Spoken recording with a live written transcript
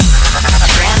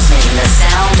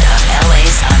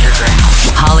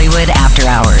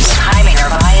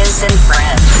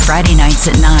weeknights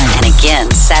at 9. And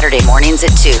again, Saturday mornings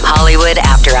at 2. Hollywood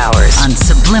After Hours. On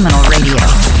Subliminal Radio.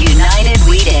 United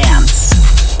We Dance.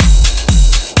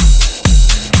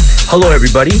 Hello,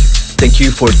 everybody. Thank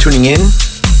you for tuning in.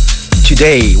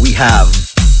 Today, we have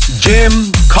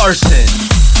Carson.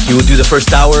 He will do the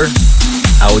first hour.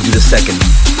 I will do the second.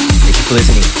 Thank you for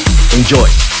listening. Enjoy.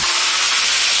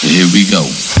 Here we go.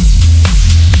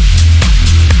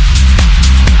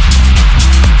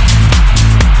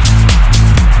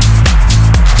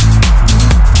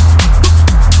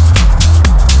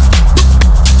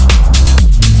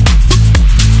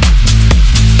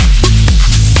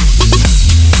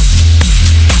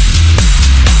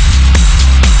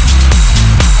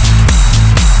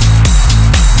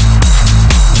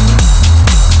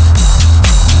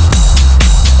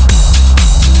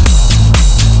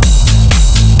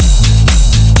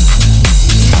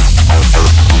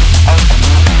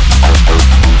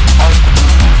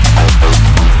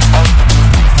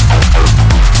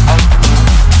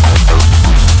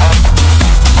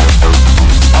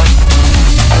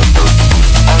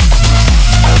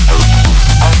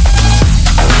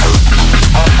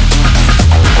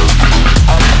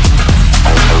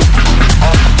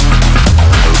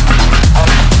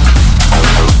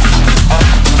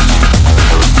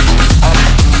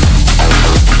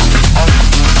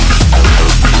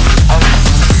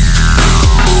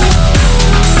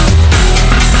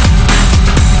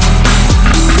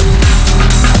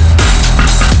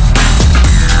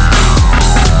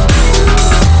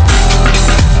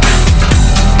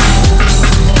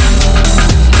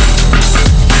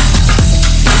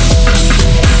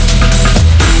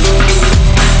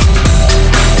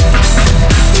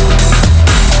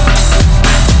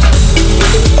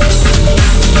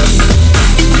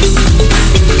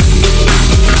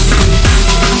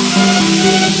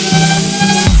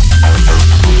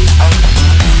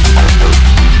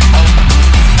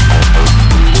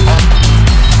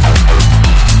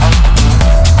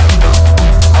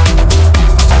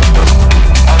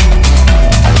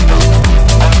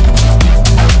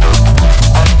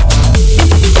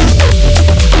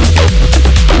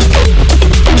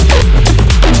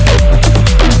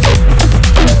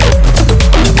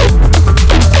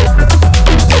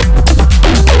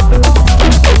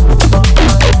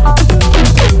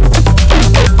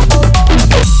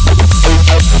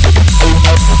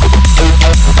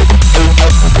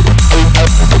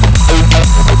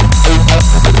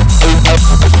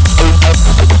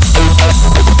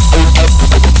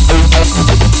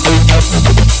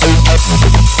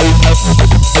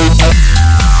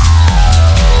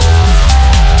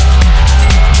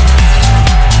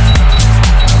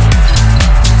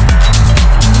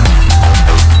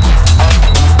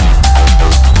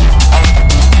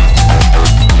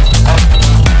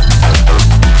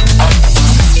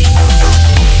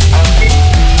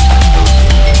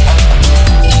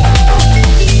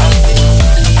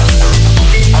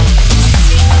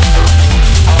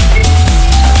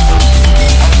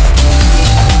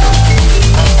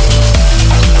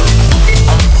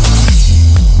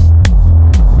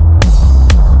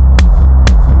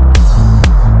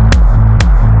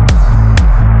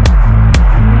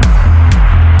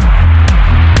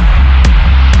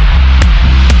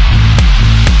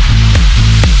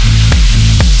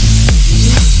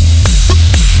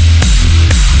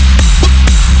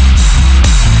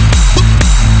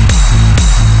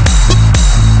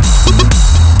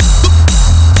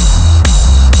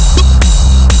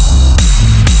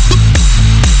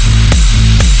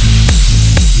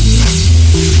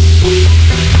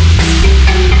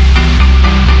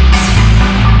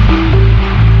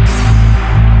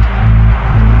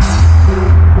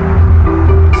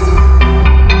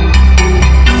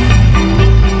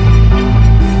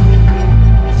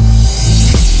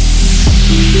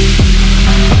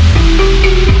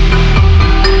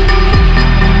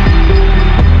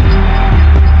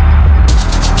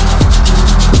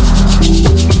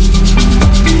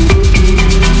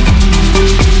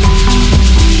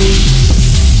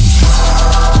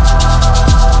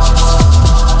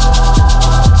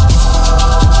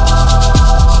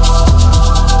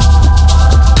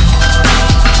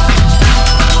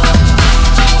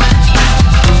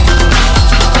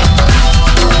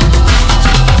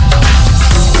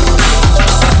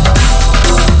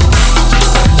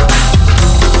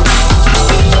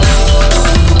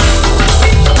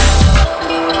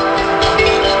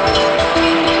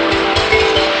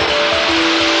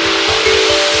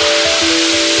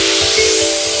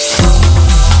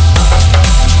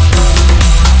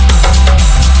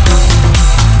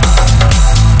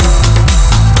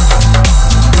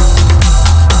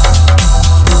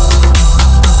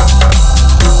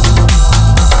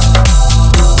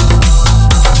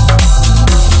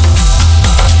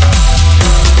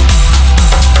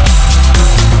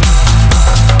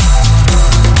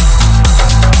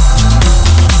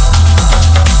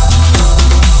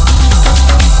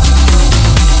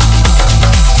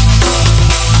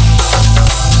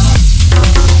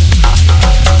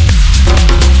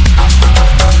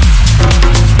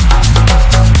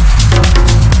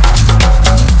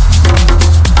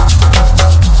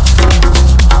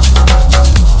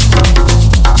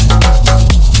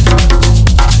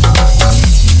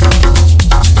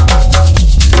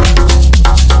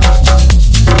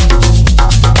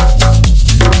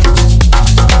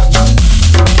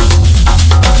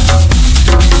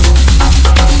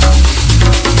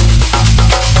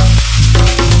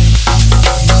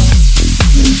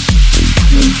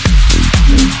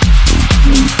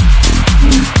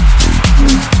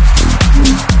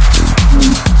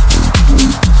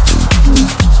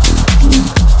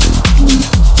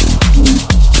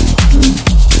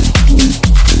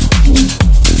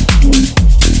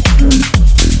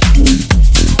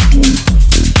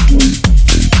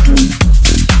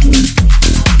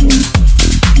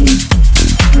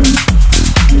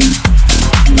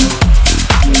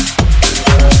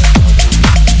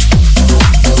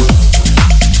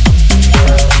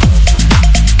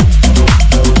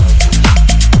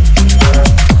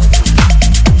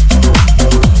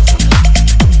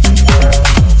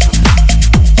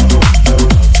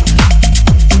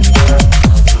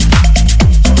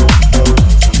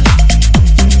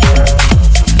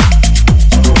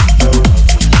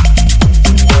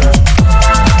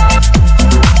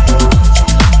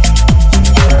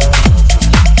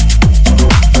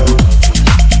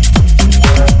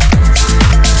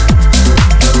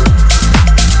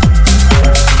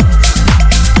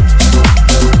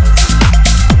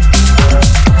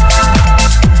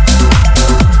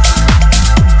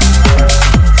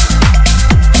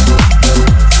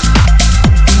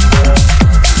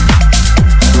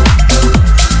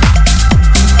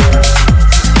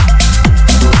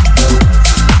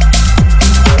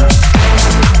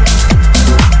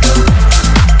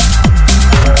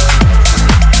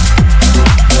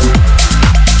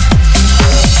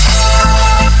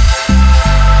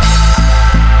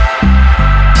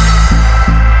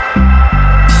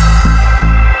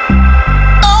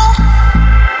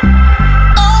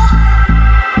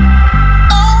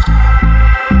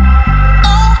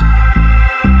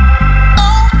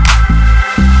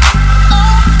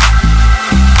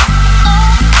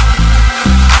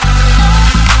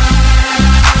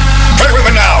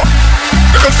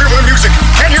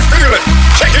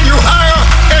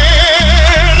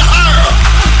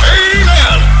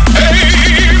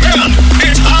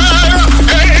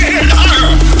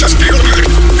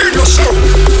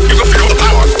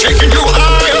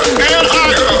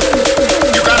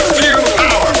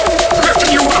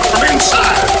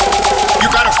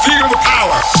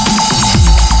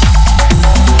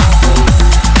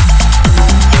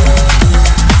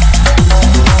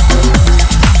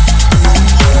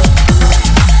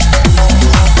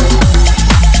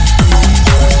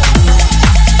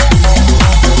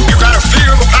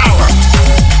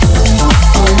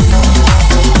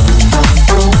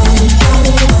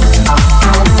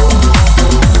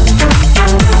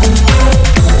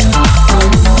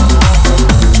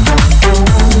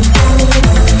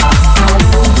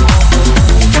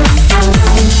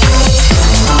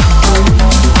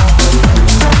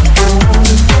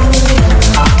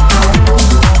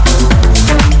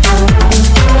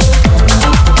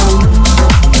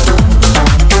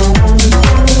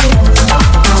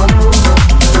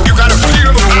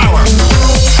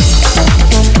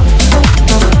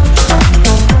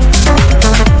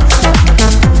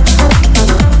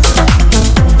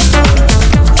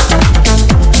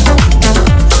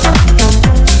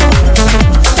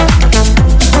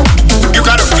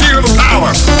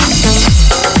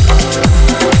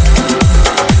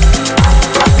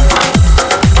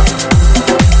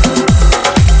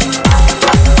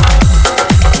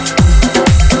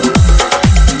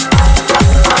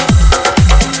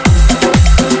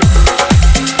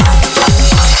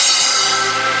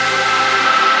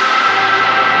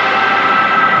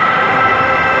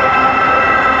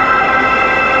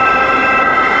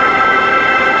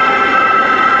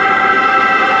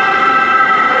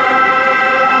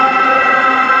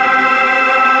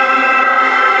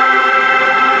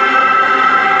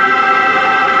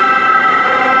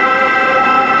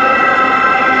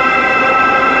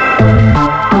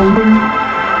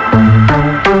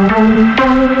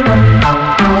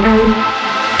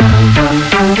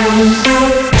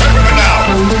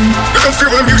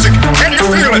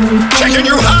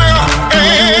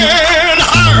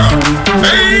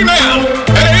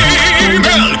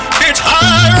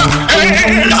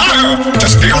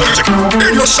 music,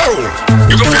 in your soul.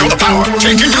 You can feel the power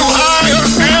taking you higher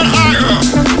and higher.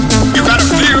 You gotta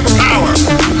feel the power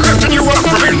lifting you up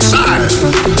from inside.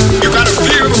 You gotta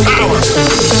feel the power.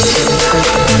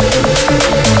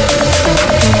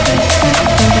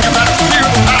 You gotta feel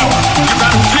the power. You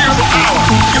gotta feel the power.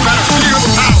 You gotta feel the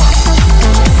power.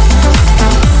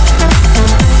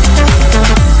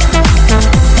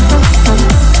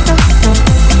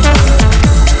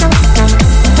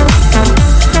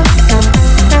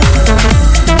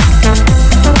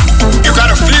 You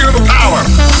gotta feel the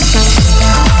power.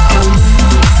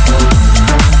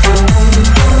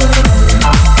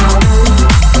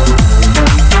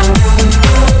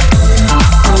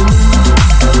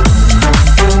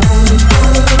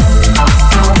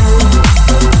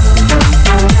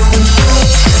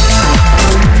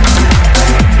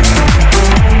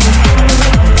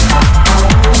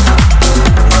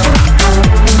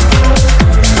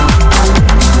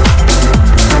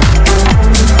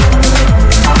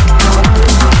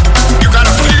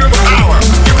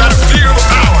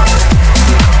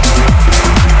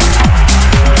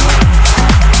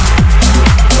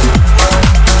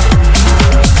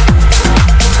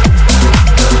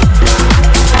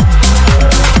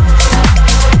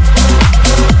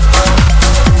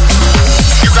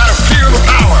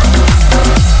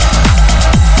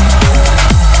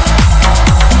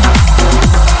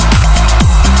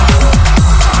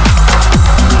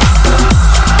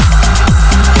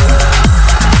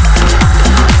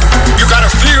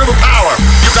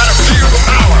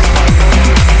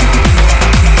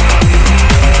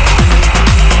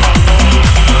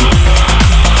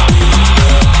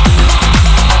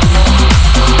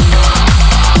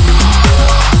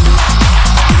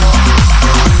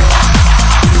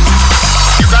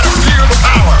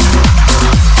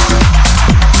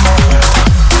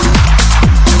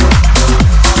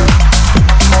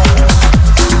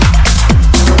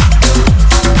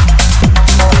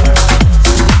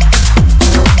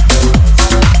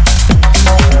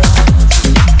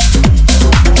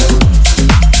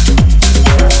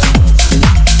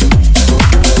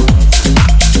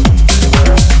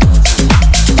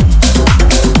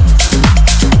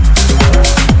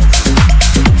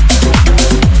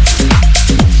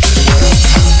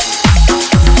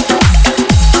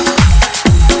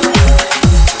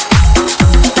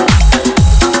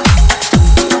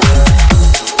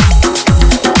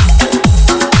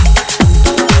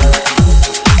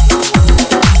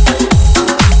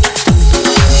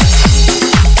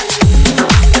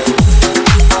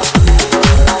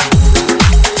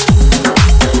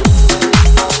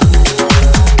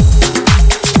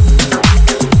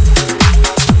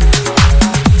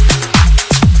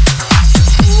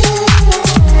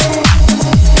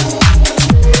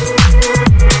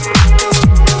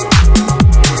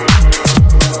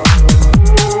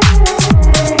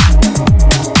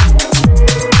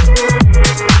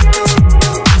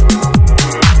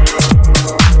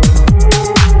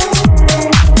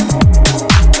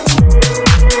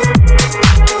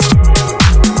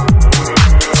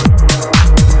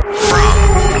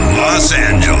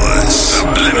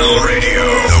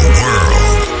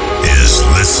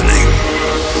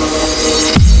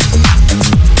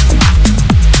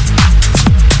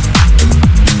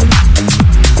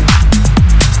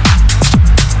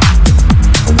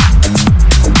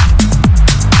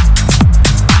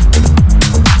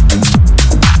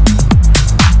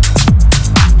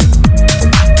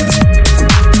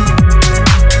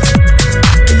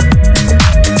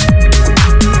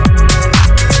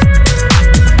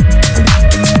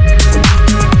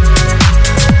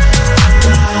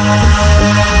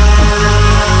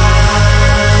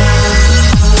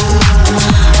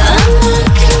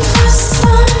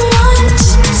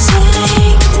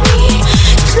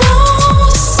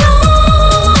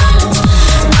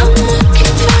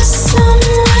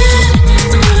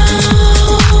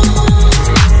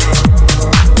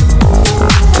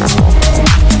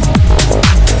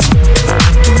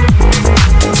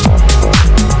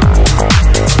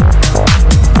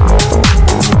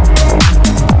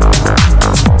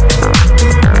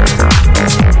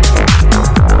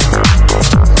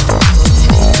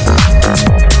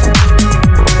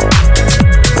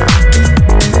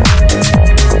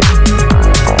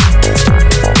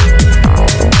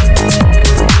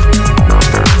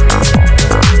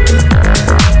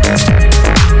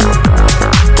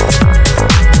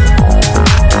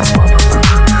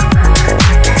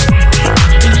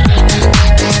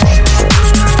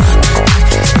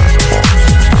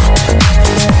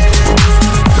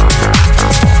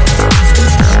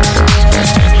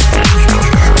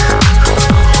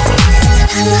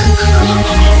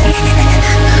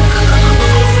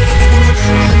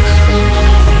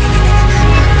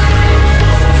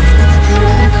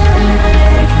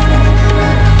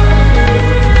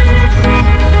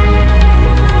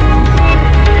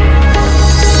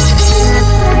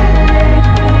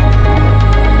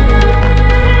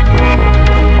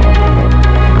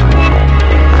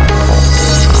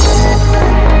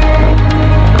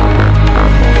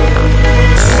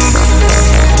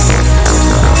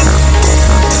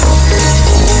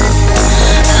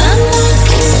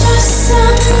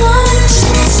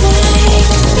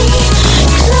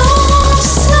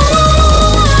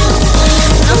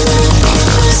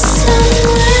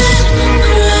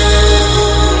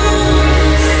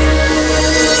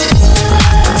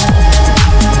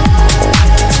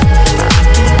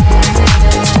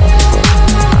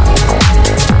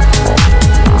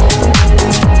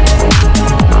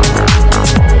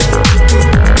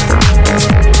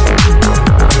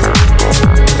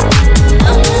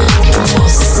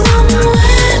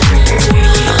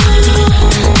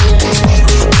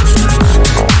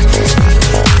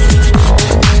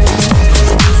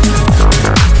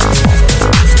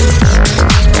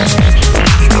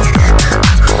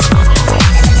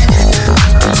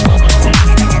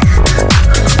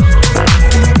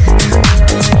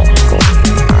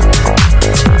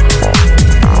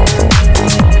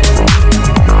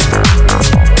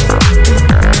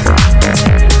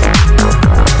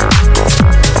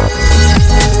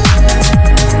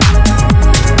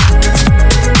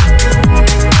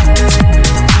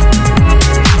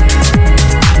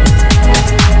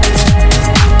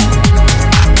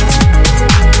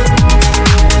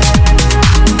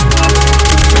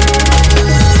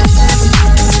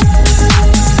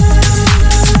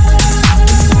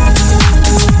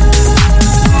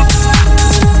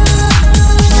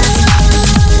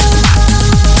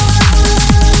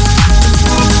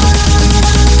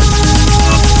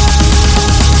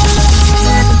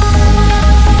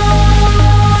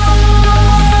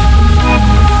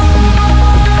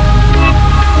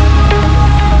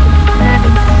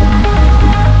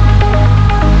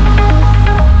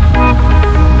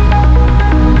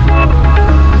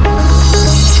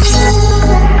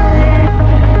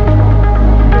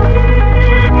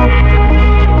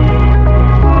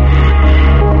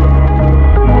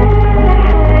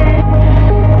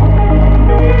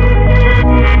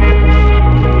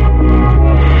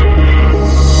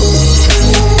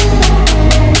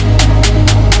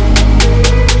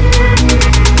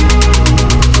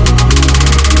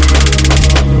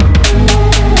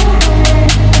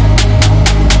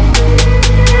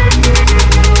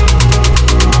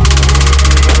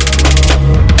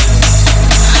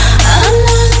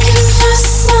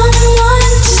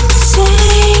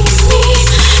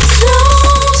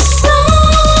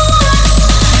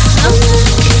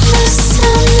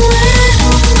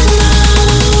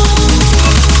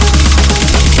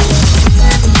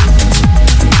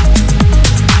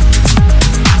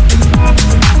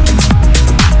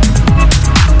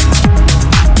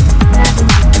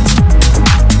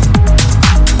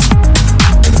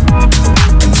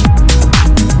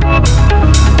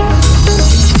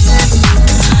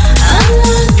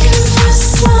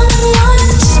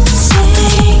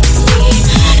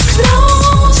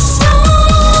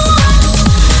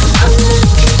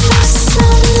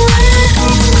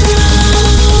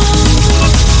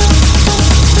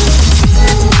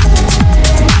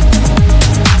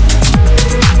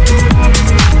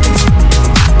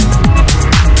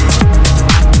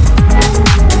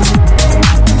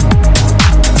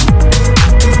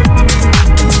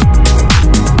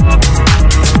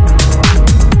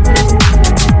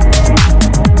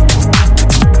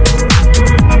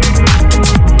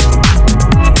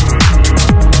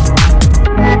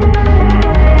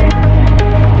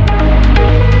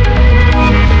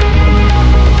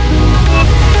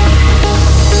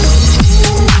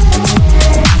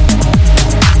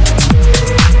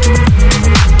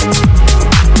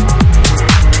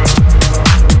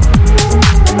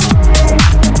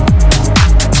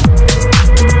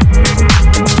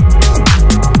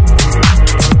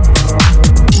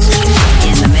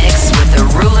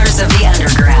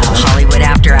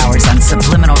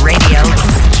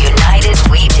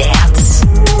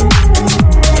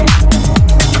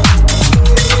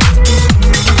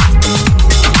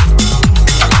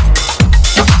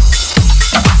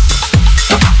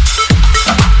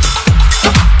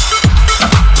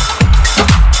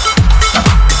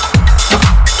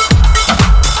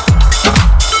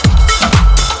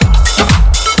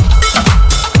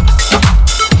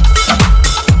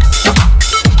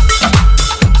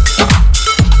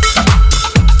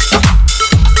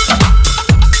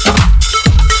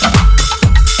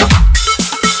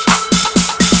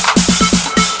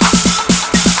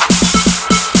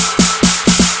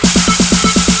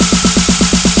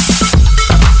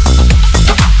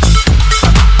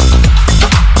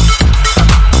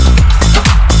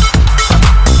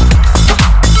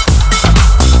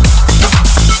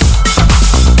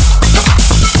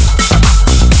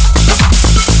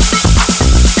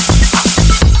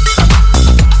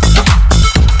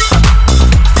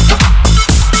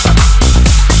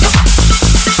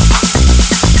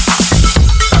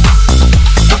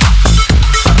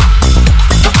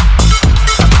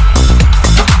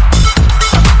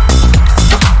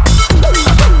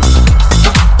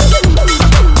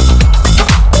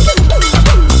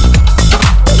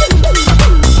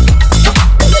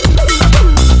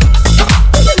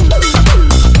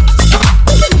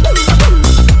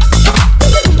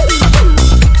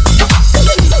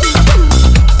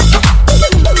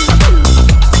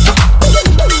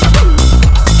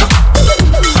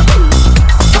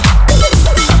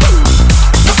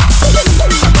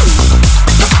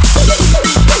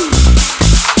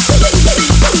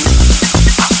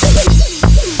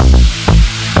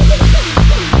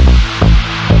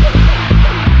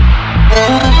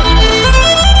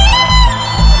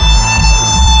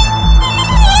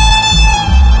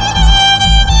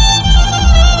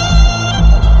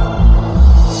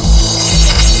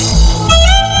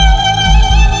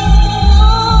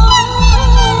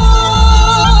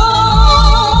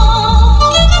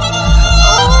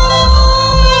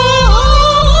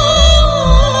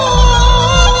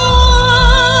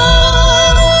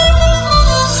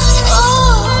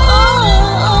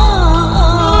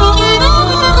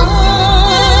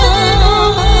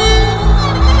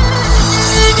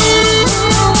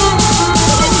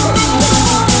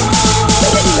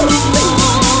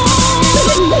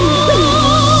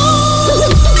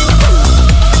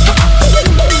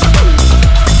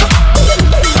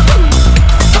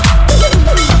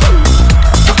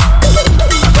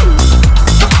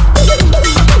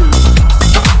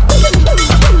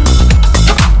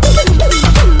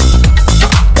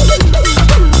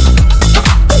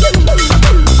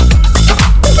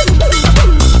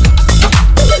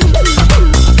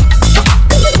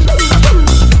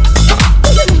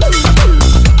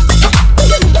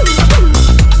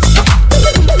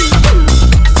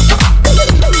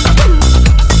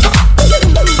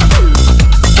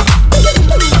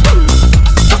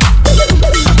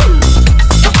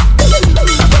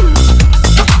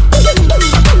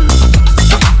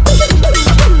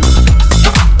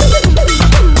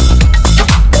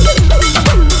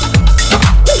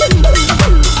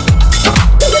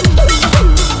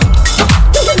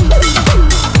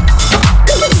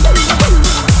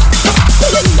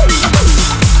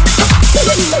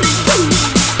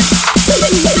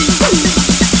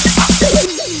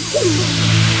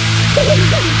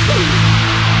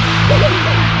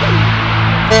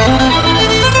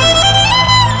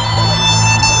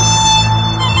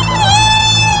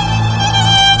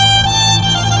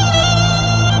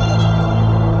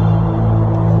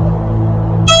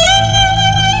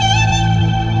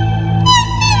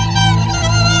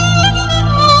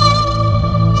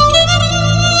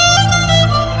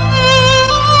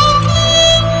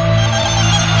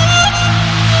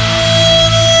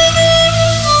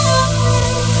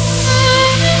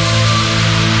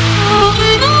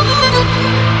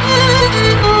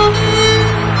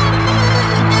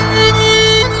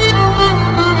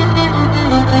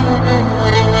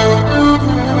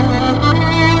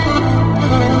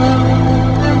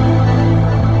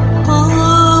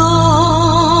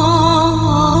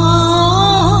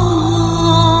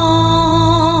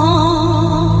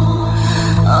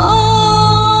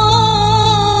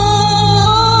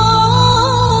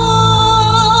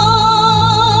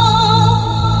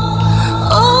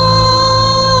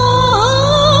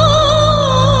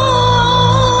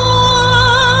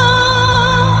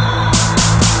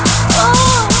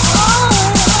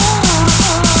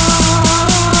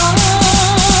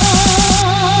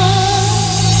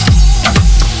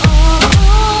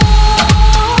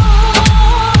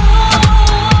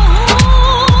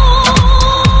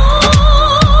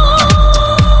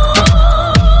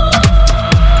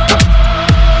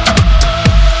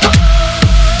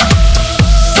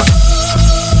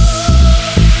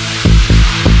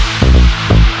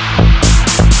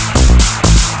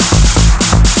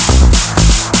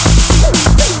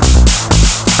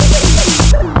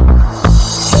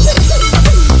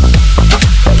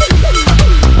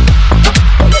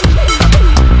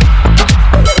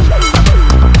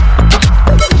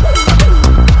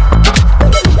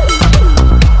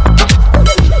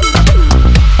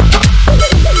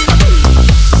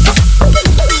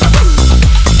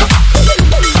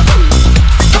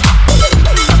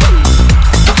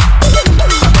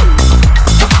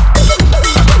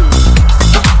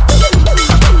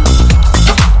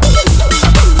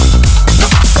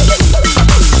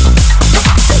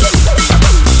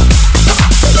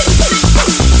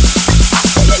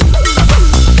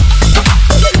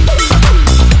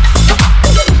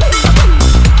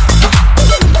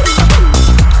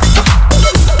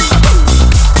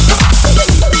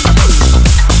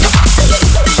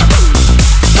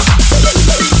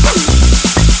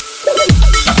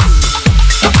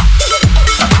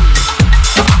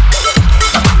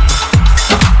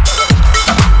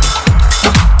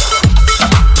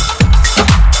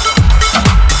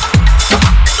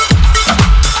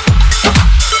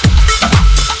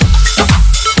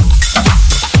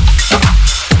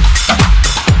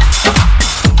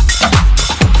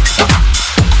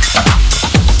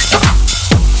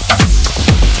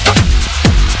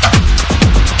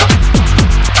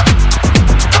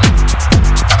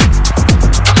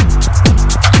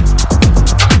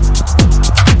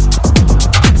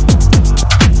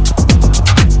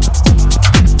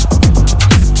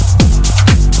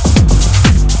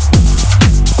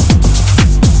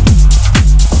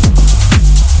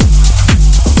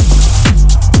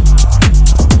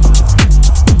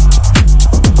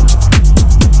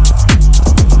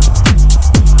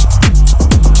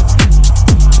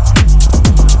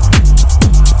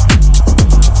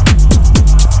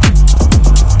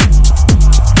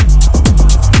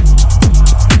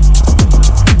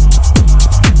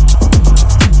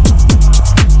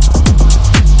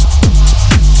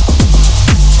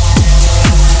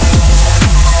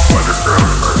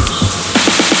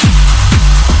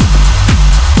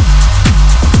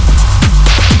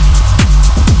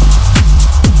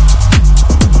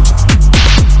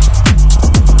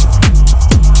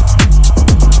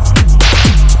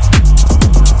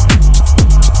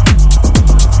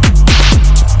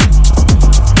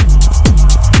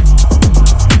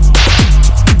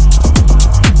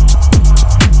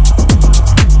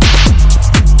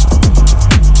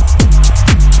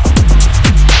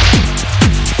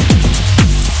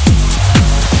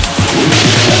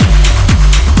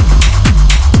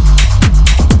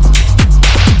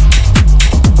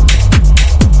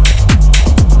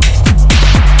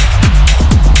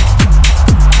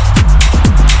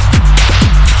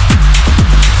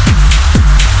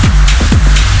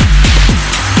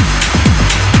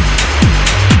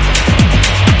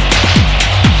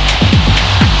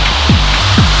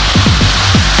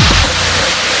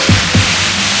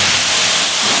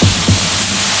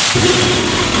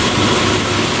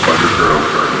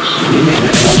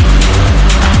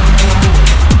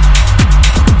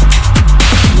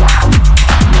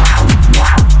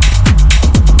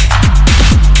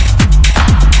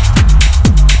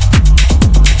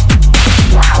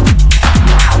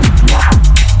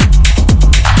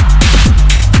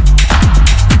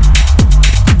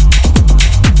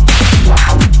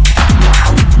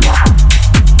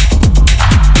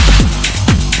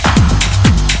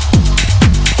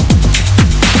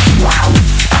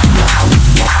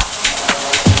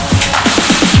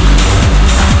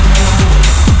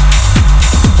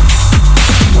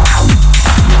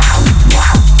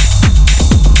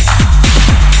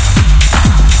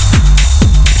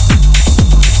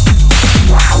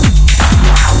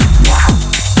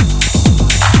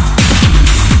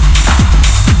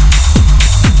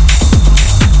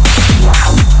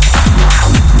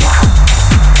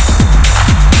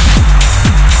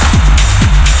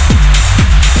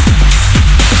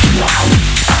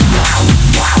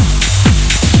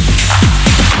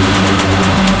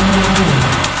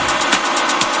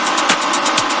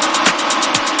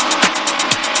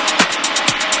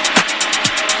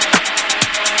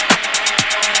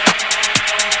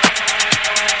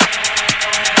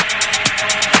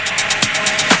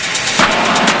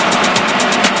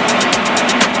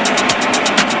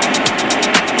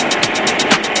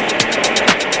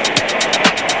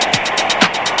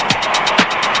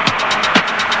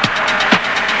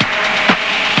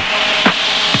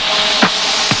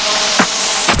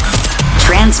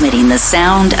 transmitting the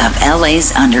sound of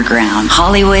LA's underground.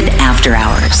 Hollywood After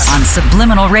Hours. On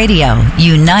Subliminal Radio,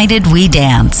 United We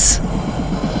Dance.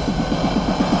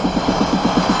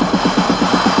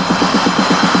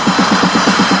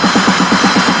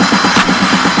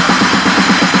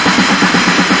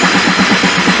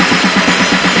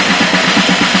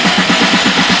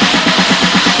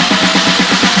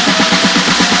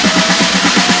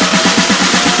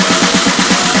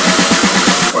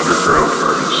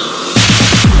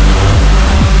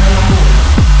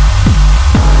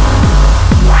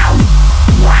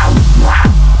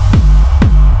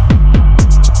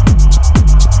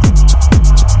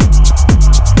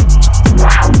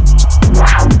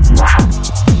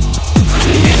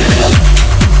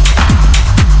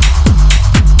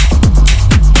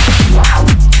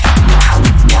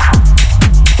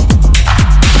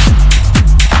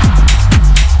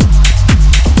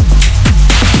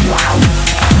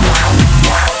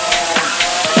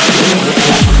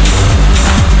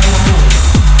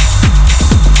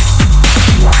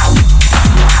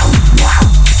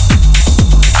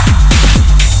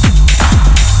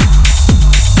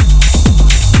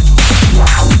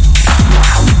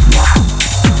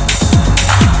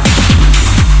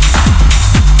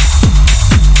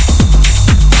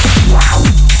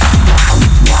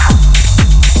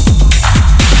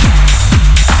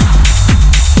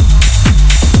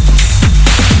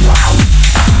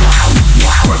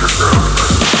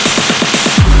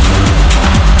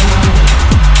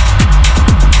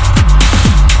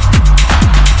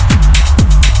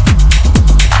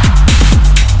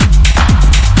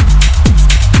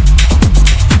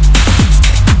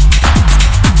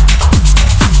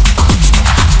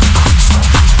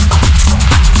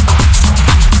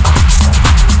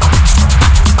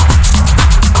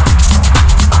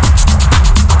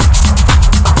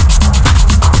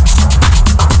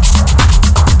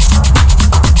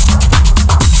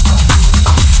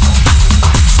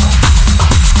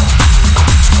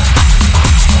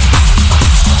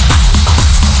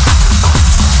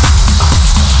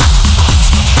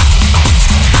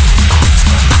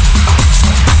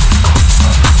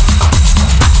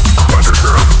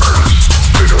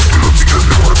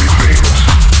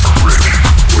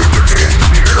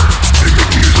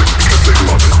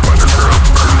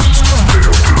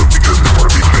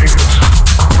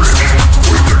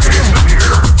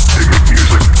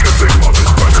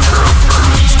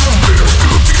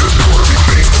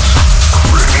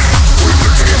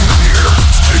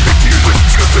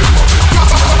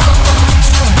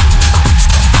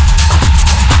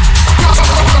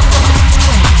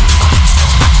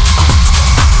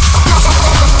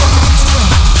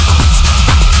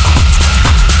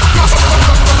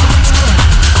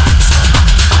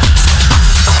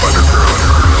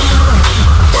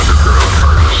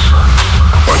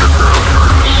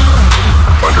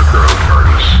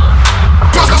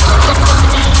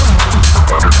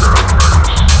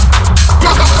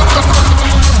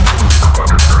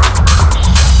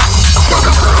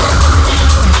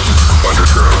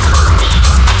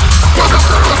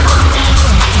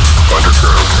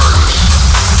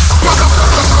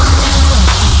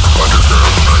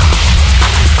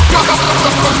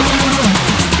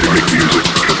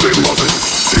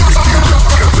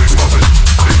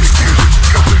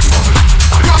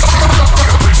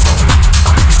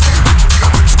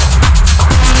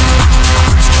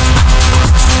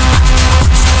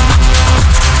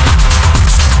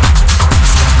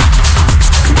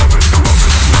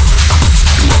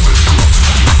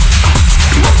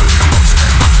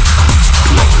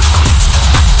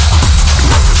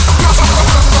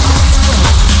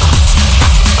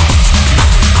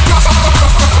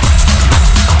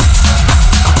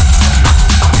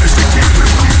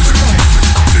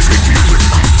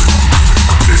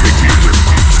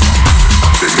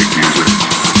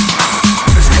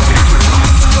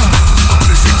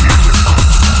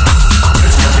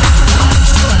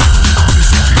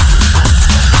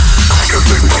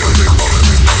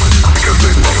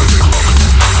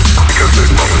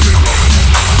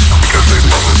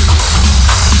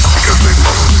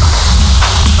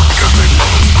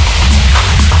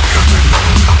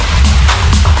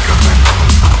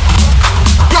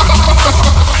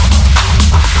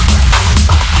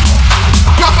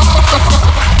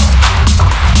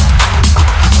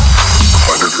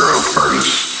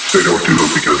 They don't do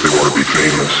it because they want to be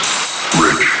famous,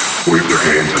 rich, wave their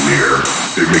hands in the air.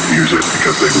 They make music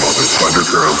because they love it.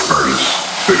 Underground artists.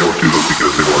 They don't do it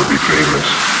because they want to be famous,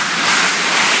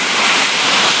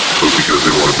 but because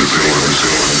they want to be famous.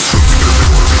 But because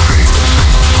they want to be famous.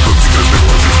 But because they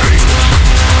want to be famous.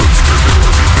 But because they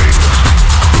want to be famous.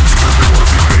 But because they want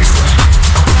to be famous.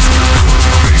 But because they want to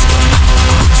be famous.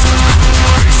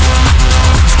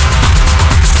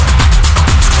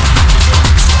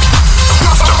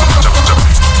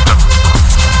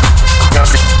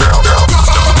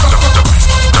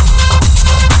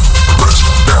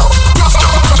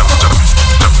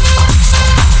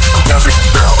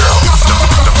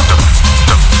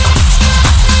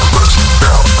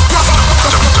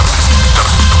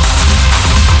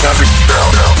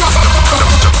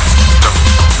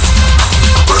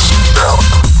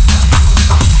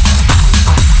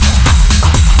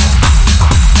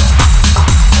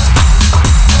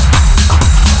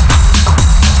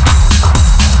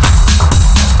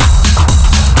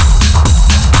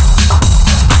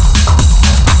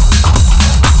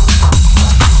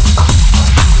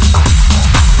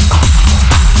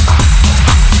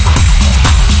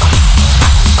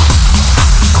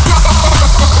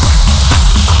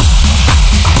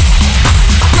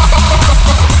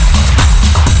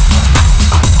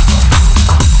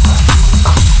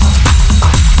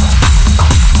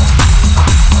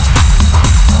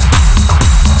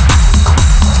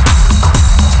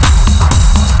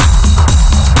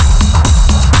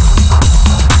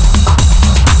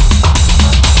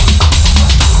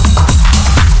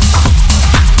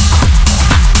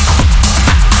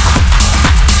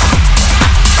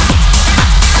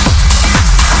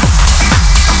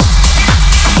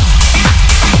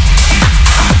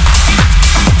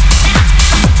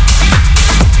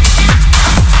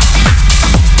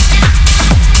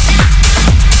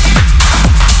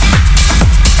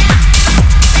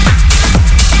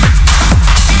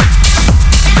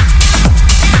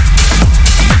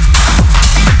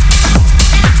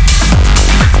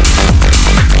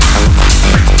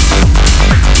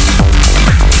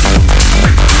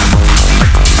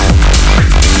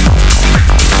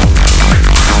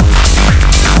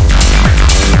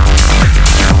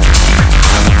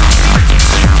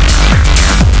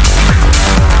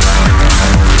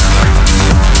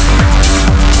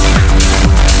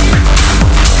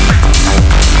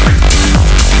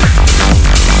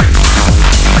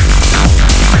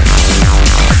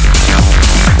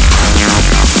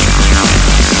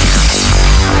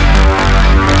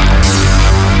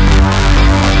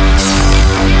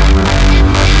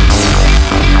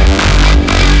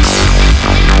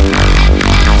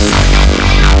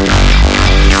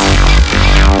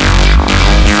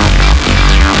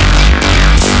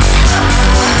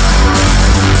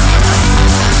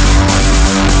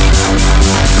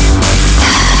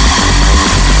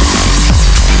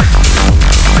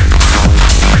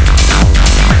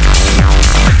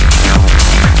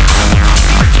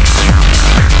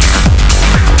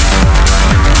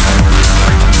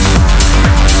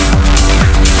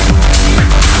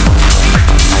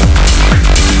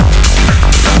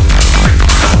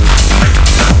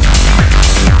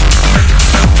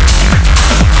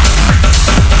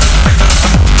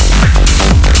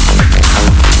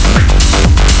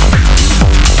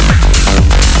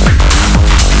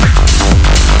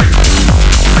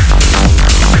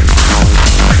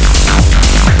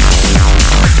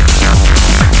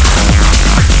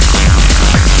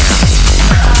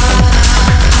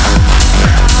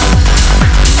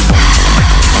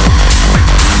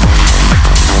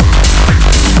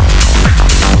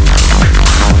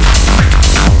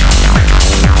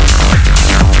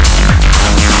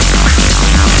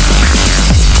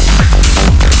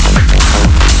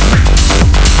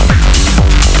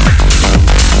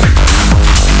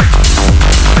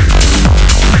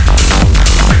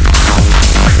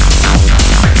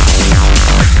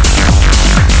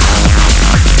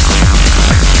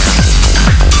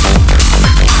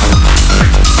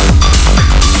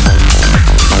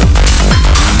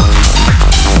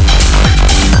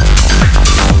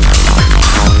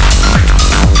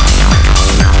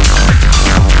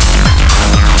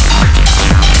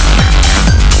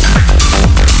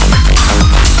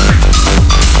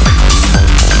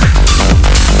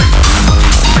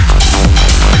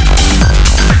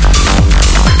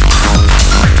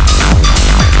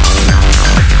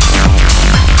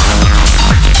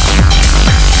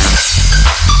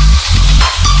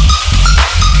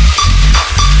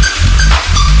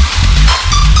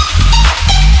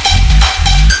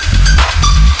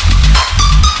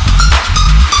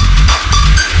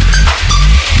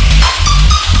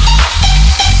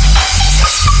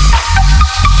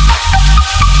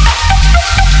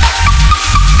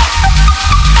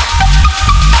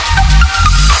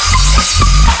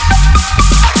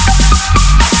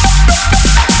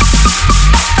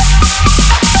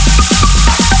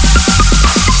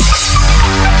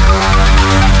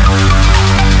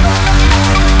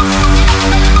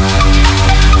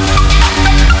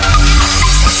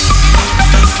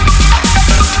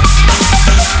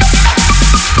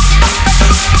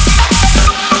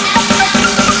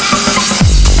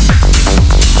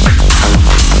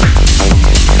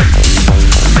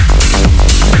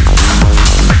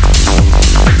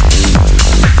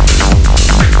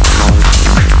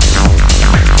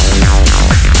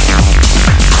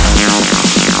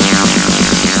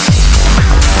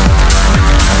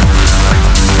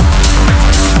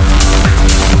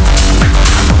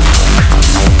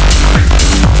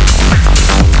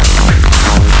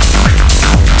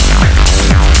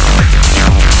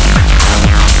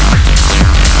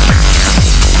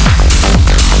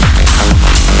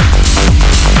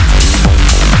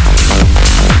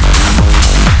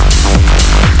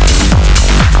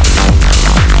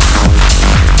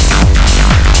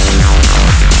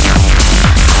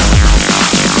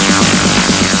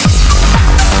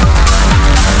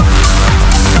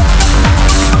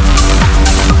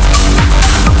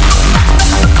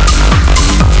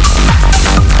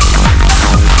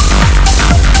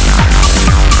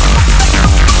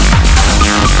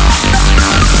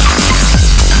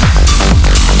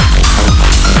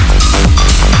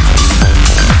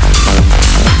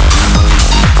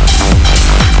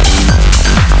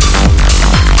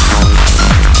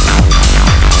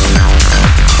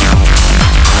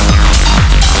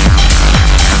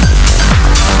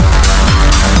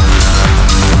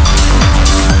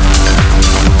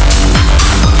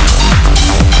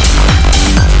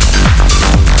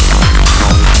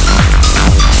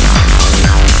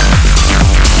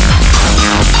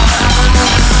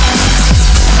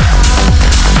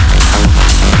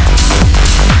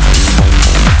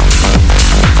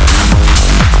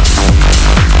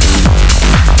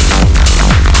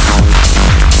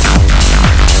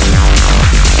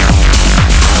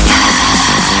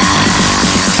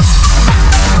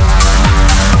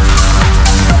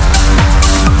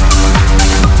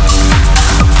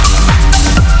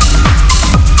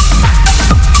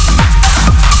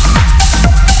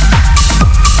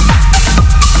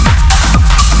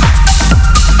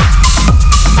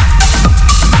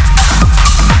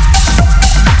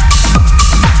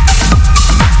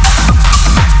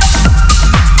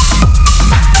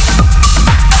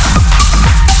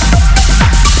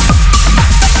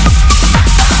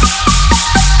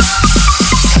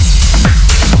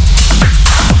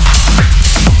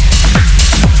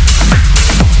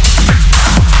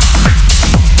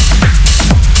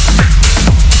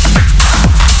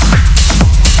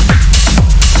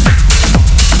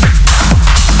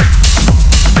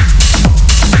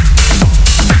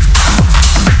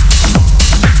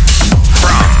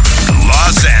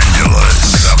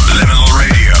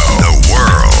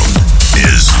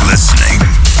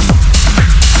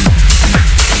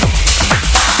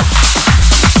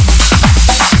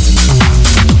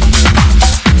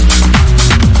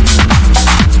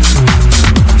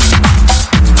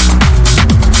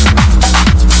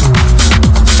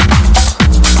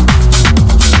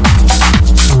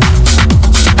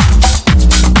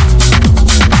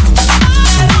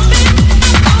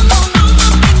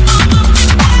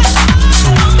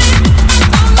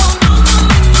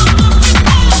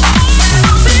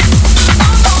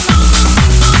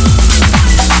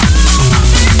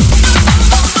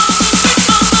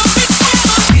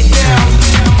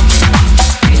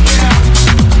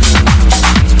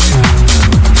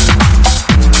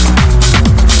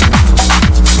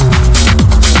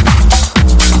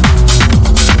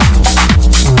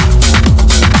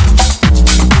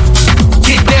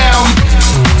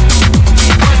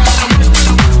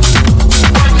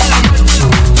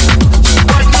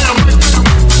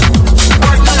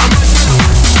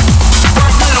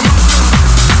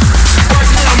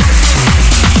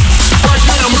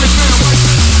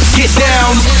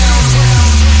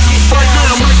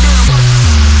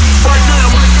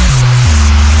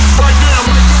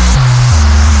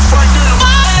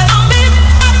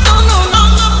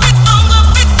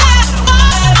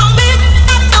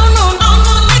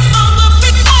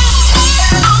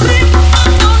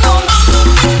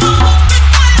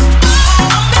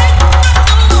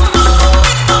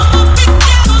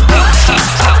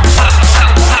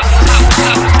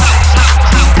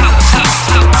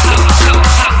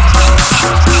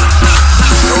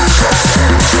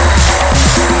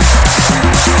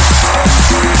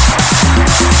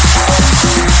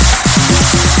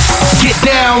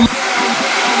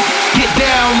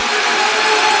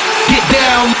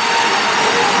 down,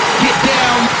 get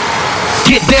down,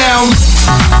 get down.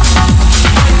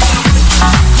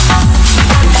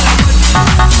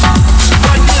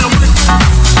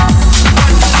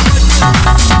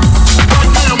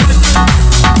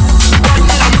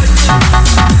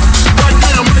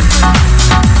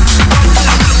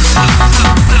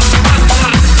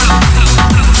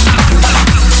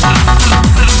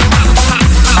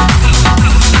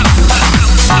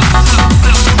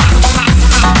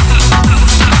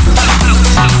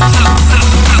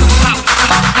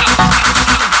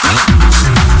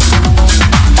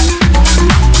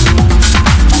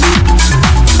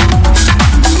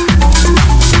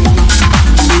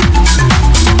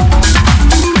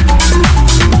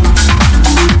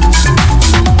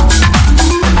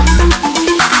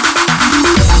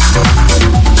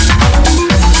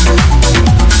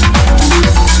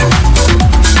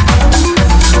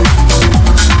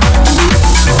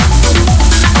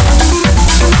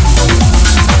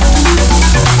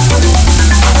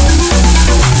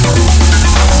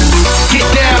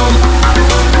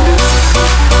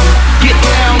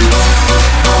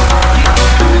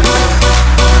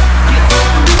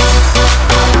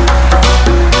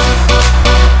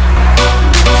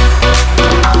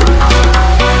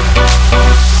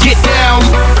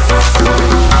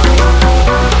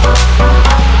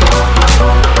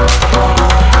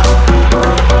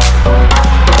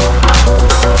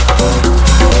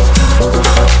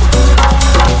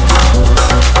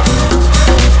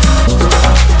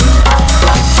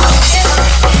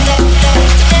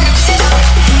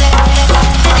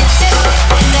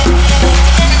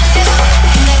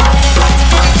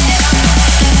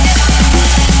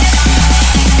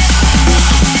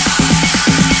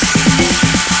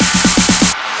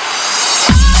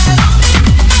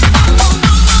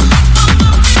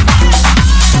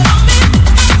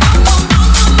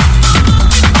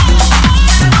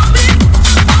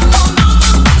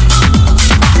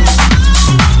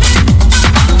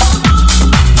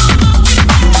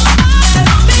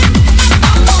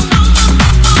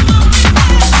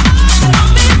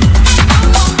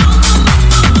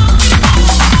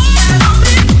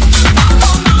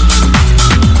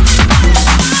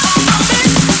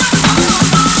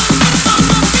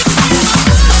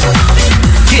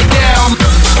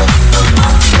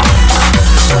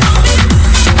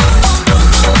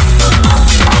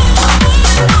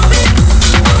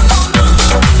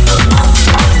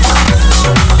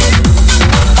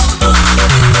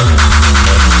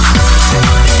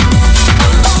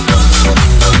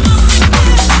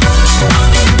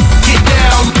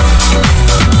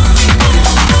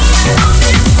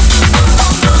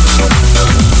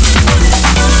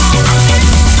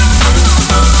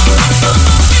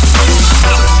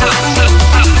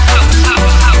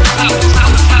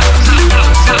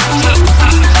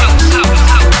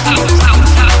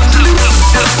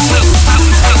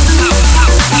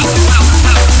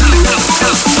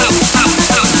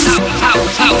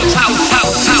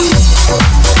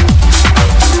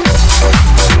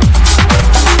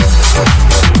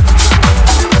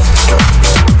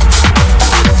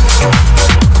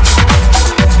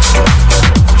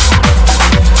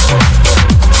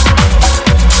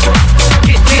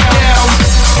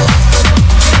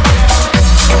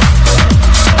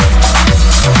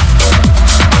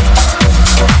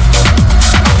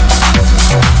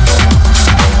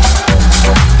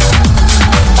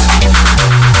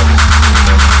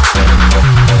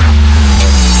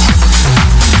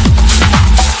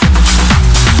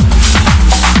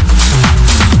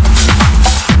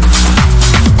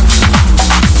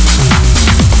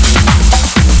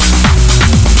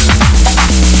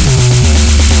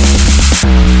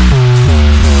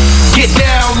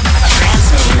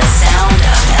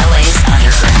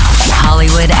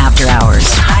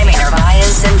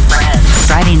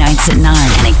 At 9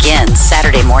 and again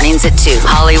Saturday mornings at 2.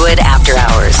 Hollywood After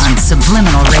Hours on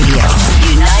Subliminal Radio.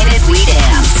 United We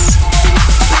Dance.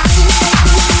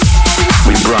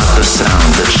 We brought the sound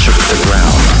that shook the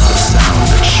ground. The sound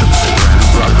that shook the ground.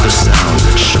 Brought the sound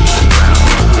that shook the ground.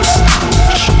 The sound that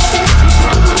shook the ground.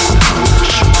 Brought the sound that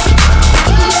shook the ground.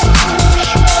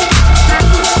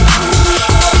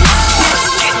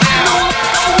 Get down.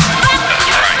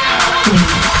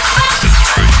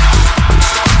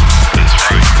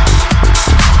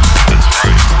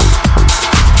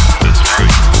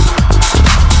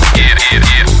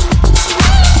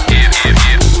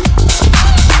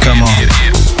 Come on.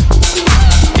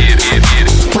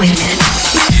 Wait a minute.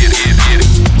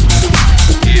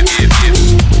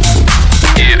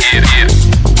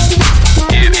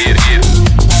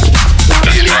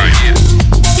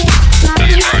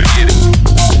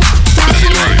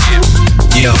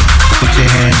 Yo, we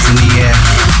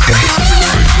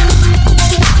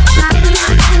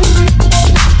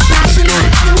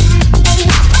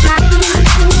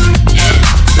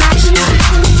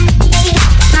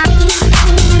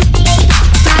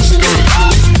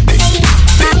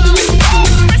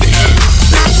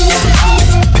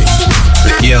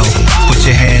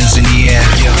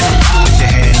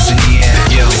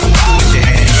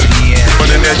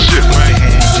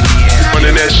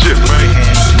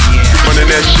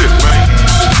that shit, man.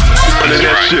 Running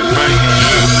that shit, man.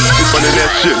 Running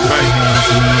that shit, man.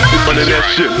 Running that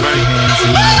shit, man.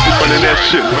 Running that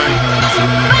shit, man.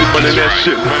 Running that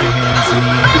shit, man.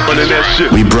 Running that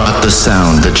shit. We brought the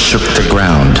sound that shook the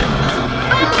ground.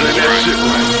 Running that shit,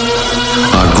 man.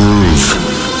 Our groove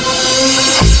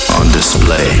on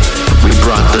display. We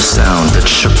brought the sound that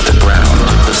shook the ground.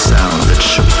 The sound that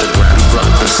shook the ground.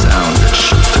 Brought the sound that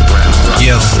shook the ground.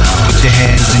 Yo, put your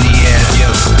hands in the air. Yo,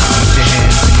 put your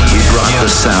hands in the air. We brought the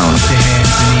sound. Put your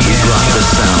hands in the air. We brought the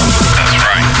sound. That's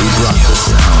right. We brought the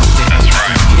sound. That's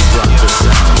right. We brought the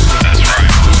sound. That's right.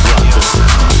 We brought the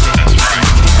sound. That's right.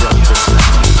 We brought the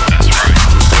sound. That's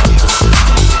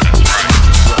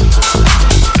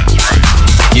right.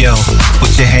 Yo,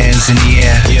 put your hands in the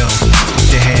air. Yo,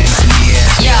 put your hands in the air.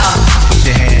 Yo, Put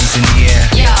your hands in the air.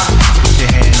 yo, Put your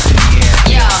hands in the air.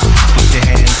 yo, Put your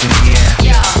hands in the air.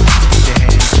 yo, Put your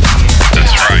hands in the air.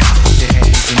 That's right. Put your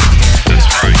hands in the air. That's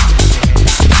right.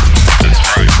 That's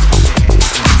right.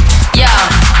 yo,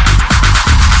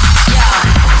 yo,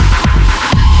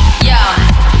 yo,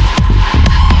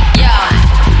 yo,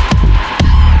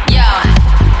 yo,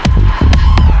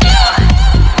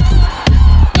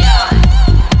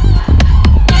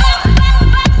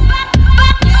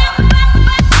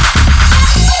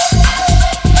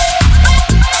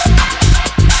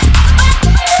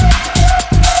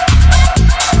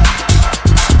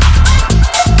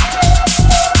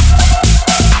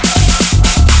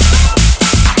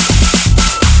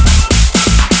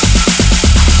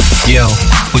 Yo,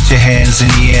 put your hands in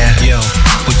the air. Yo,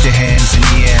 put your hands in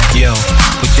the air. Yo,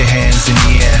 put your hands in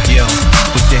the air. Yo,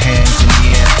 put your hands in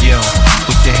the air. Yo,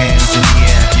 put your hands in the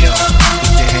air. Yo,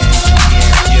 put your hands in the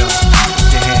air. Yo,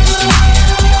 put your hands in the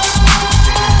air.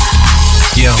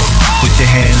 Yo, put your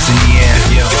hands in the air.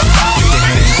 Yo, put your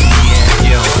hands in the air.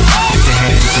 Yo, put your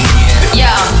hands in the air.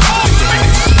 yo,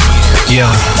 Yo,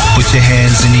 put your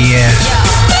hands in the air.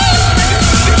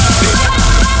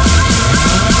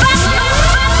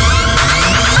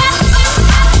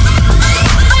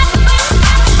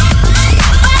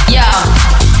 yo,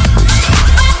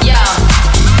 yo,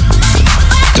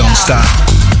 Don't stop.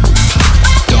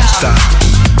 Don't stop.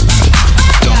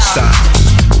 Don't stop.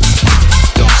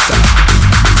 Don't stop.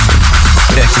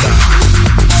 Next stop.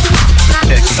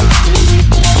 Next stop.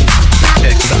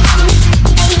 Next stop.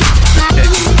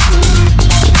 Next stop.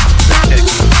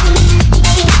 Next stop.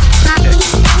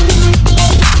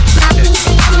 Next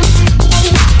stop.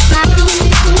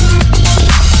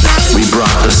 We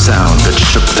brought the sound that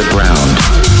shook the ground.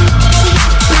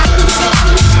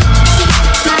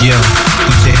 Yo,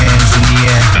 put your hands in the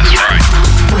air. That's right.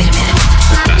 wait a minute,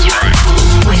 That's right.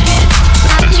 wait a minute,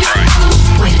 That's right.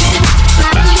 wait a minute,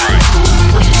 That's right.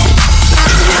 wait a minute,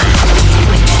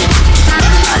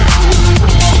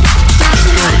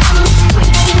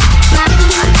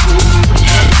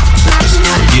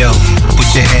 Yo,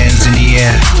 put your hands in the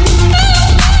air.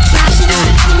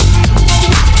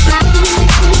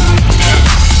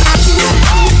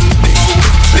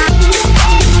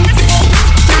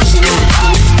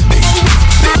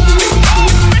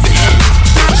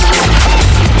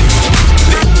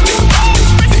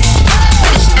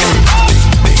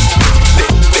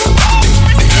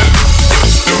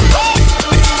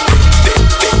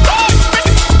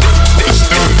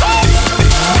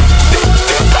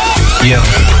 Yo,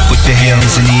 put your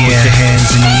hands in the air. Put your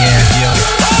hands in the air.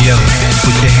 Yo,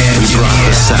 put your hands We in brought the the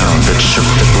air. sound that shook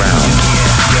the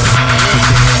ground.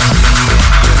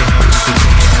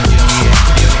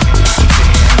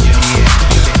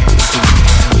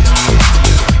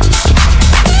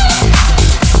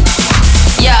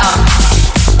 yo,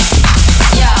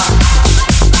 yo,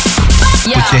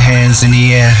 yo, Put your hands in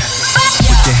the air.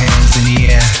 Put your hands in the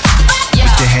air.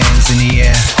 Put your hands in the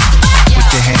air.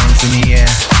 Put your hands in the air.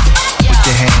 Put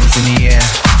your hands in the air.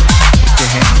 Put your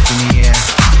hands in the air.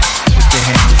 Put your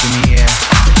hands in the air.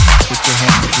 Put your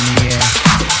hands in the air.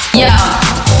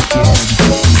 yo.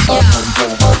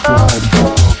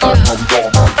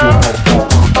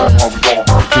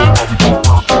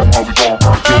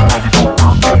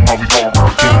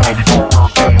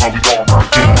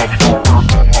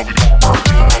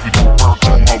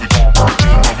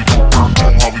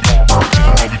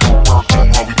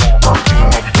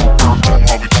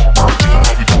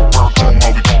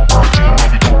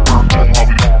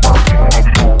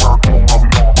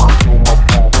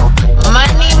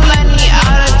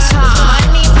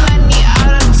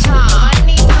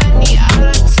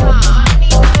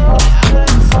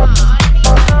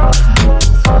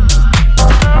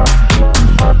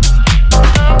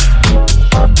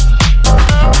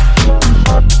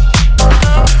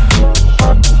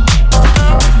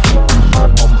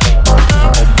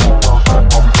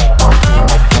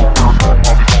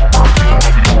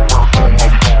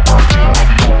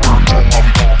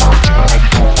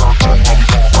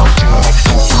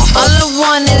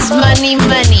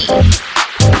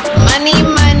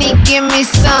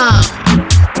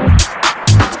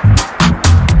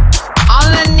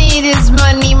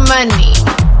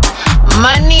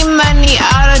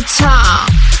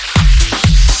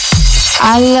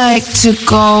 I like to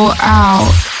go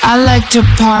out. I like to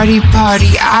party.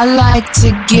 I like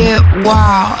to get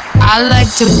wild. I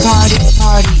like to party.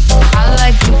 I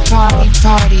like to party.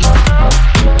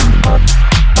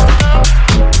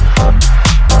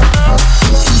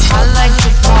 I like to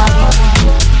party.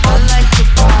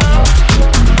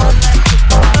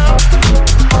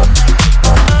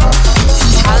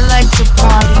 I like to party. I like to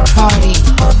party.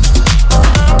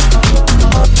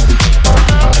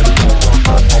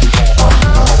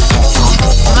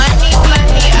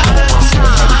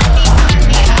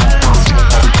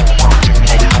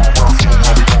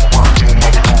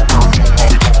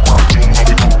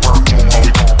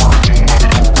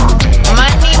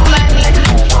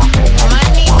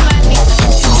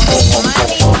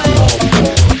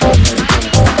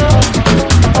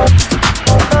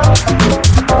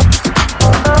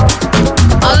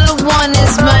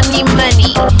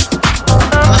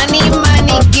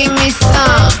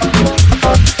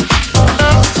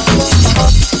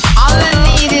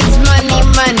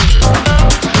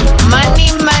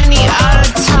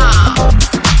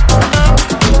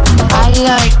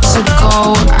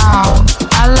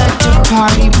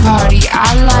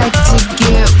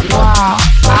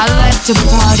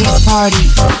 Party.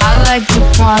 I like to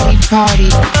party.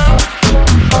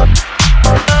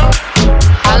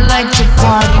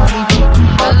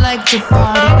 I like to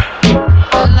party.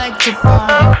 I like to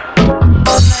party.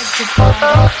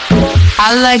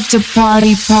 I like to party. I like to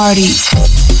party.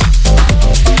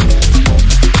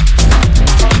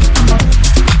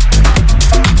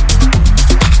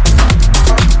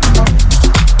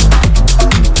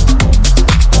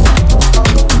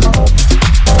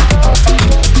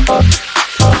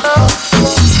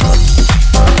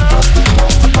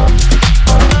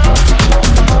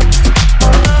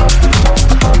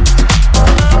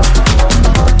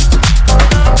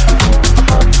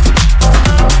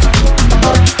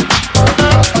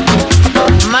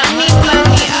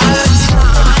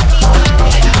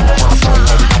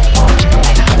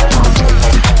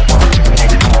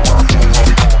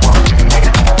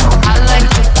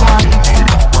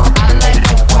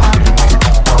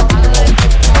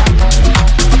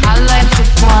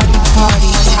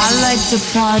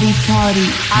 Party.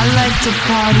 I like to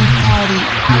party. I like to party.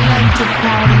 I like to party. I like to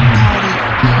party.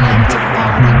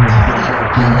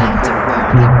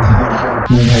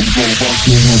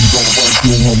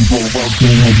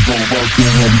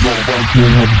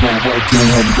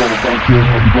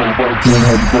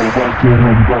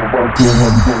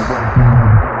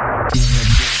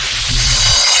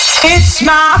 It's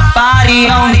my body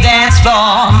on the dance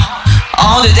floor,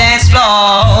 on the dance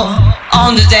floor,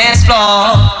 on the dance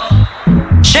floor.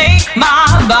 Shake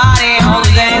my body on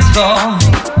the dance floor,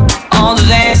 on the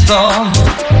dance floor,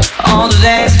 on the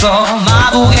dance floor. My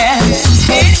boogie,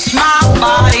 it's my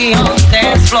body on the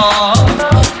dance floor,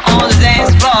 on the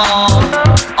dance floor,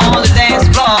 on the dance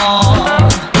floor.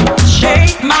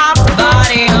 Shake my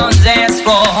body on the dance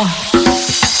floor.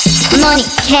 Money,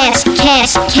 cash, money,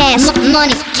 cash,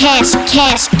 money, cash,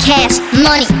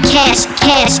 money,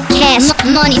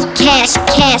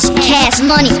 cash,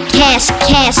 money, cash.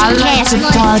 I like to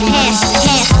party.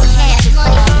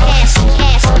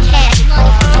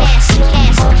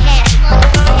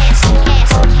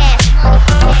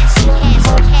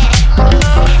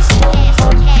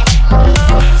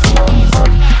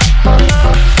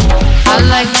 I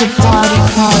like to party.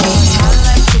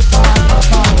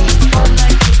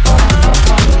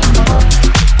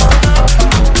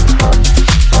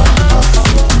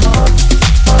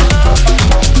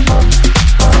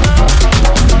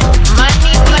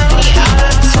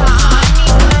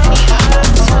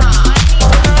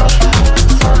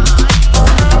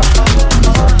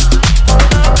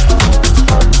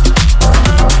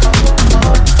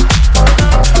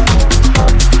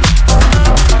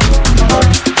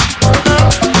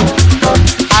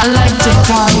 I like to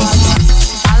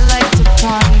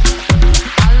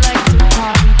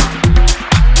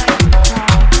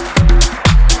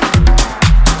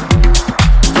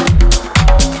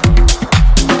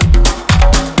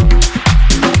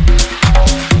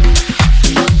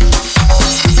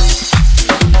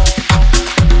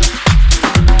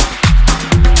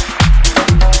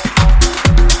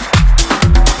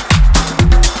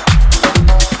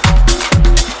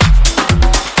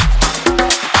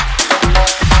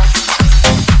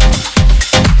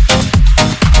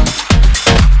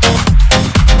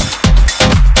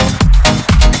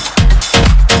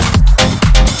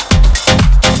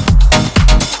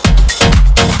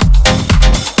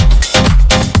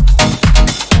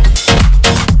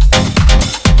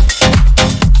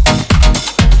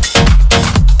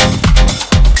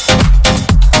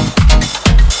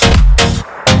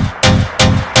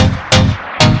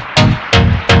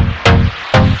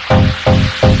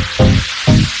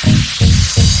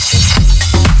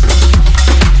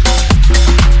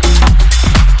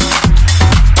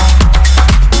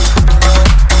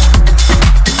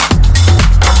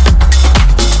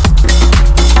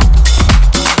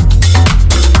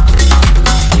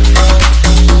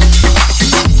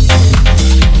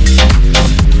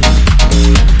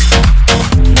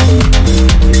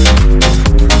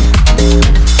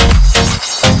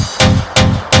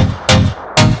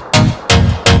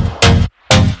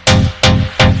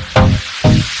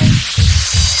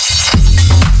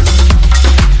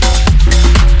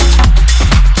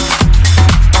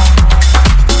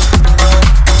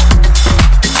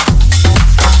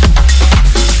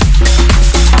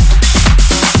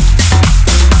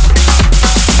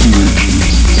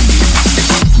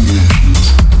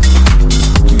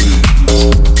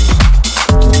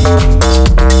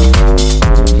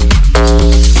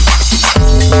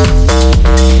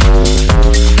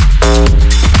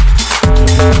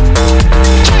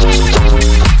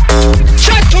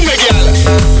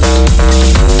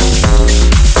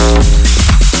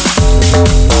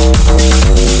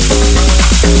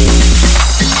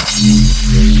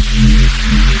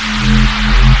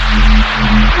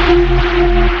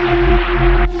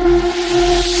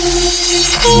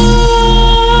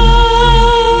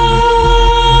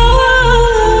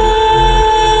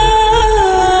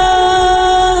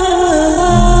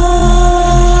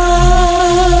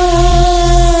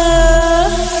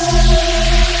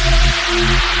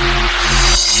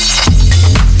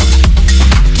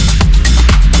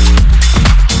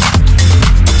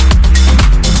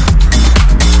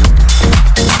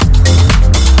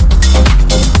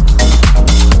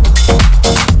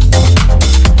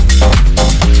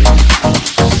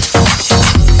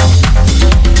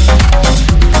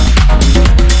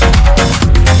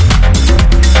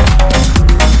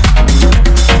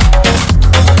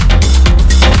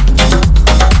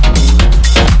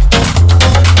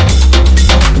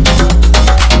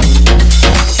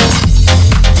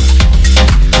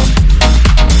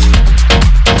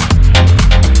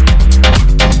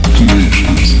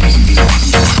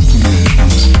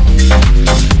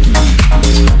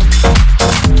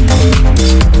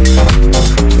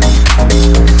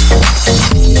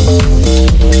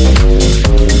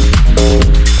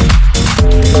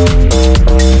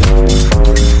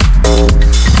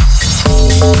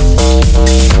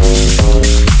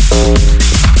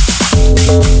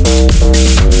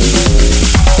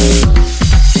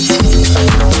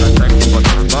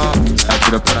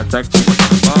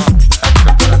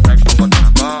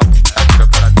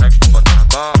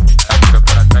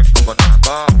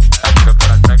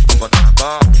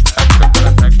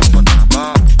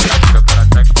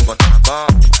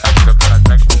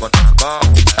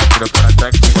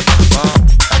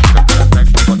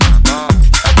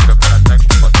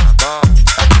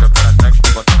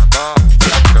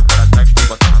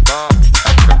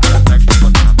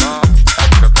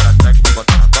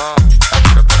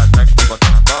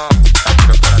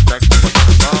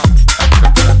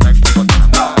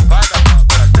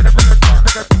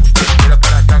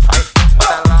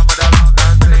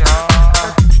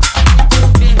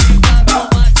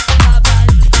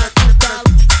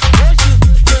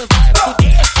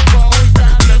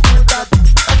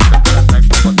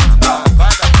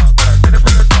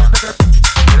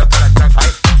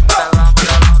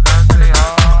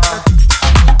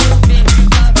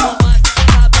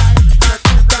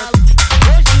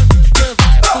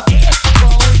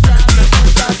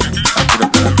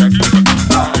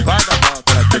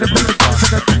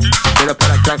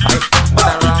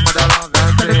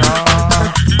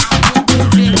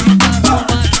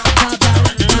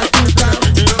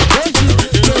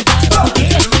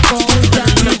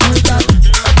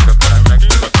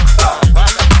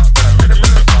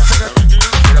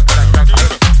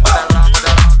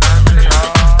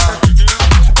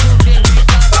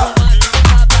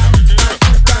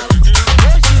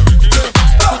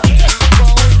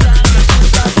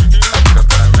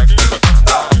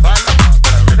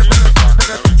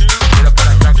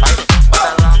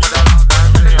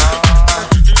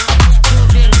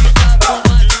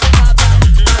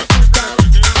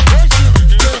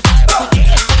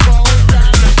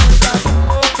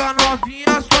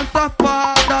novinha, sua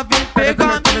safada, vem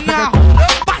pegar minha rola.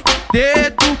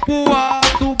 Dedo pro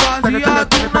alto,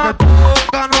 baseado na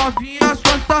boca, novinha,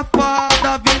 sua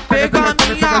safada, vem pegar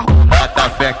minha rola. Bota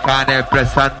fecana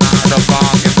impressionado,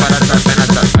 bom que para essa mina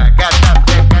essa pega. Bota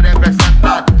fecana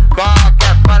impressionado, bom que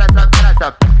para essa mina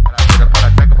essa pega. Ela tira para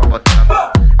a seca pra botar na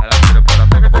mão. Ela tira para a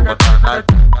seca pra botar na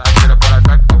mão. Ela tira para a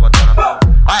seca pra botar na mão.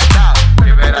 Vai tá,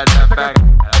 primeira essa pega.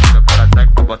 Ela tira para a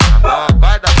seca pra botar na mão.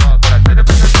 Vai da boca, ela tira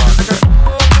pra essa boca.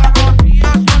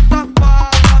 Novinha, sua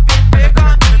safada, vem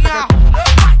pegar minha rola.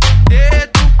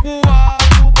 Dedo pro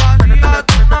alto,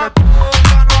 baseado na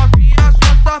boca, novinha,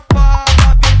 sua safada,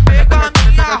 vem pegar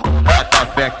minha rola. Bota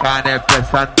fecana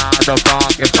impressionado, bom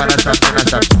que para essa mina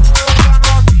essa pega.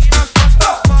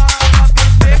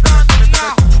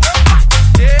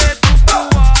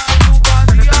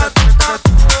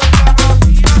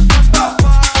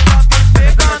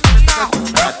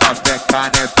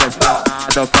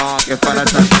 Do bom que para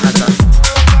essa mina essa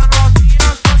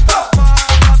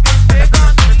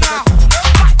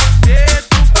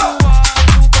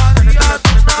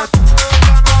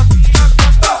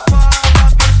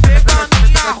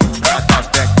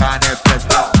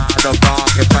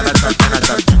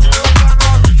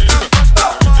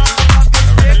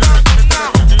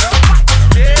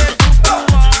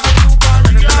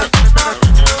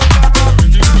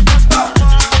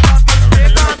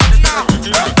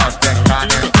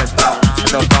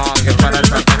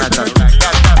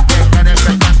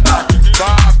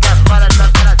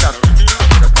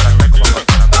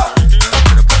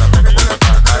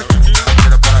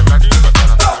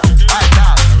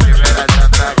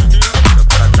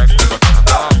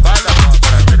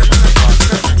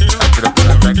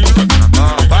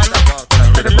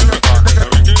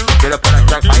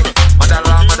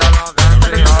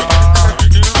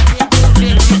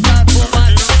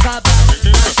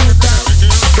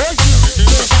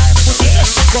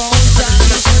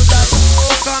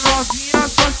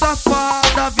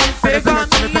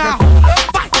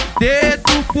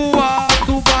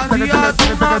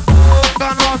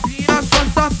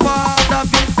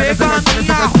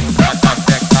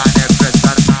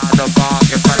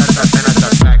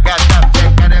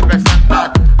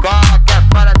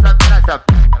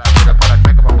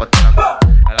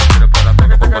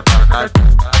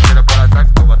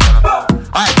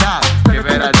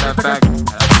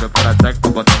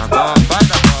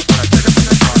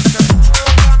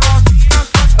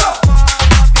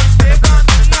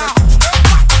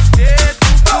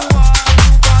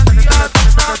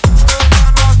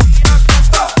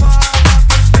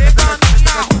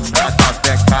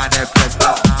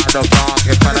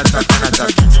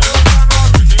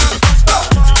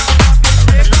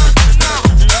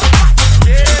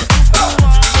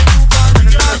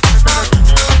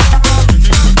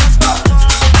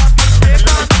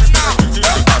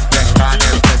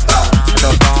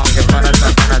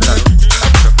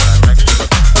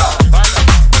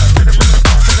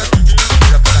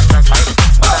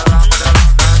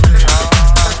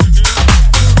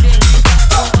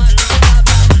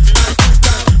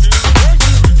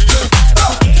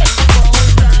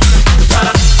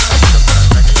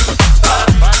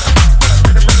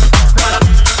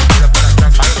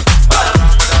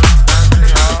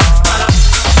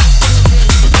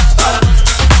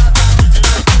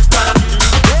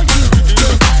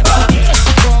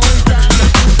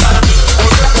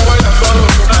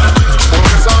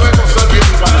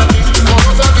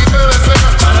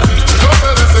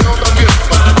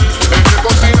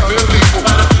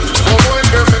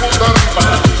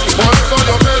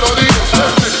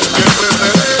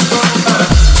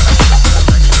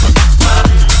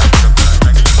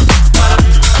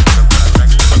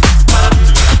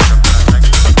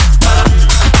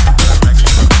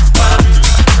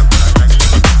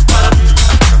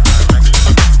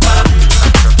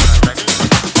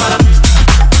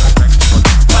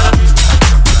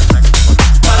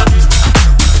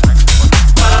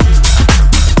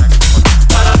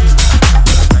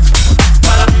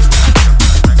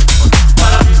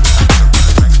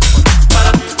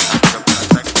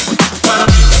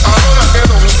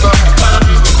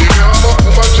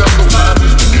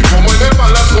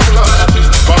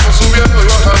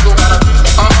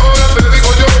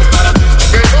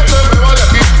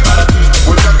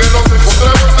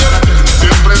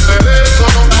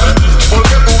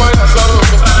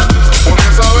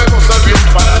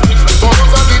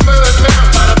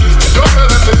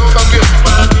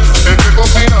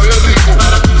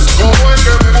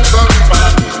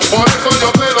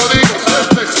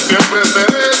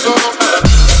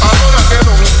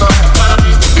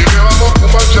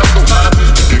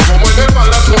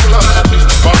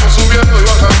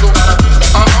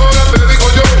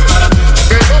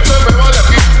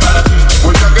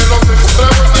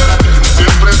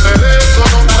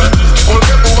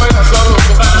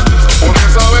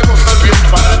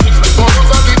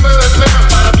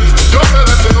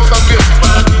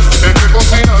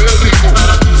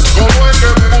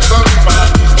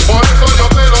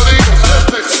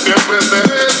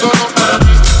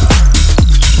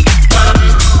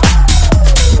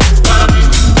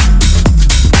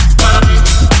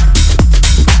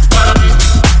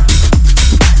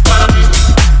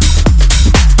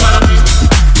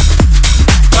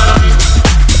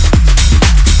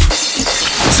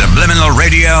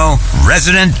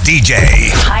resident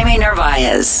DJ, Jaime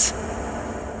Narvaez.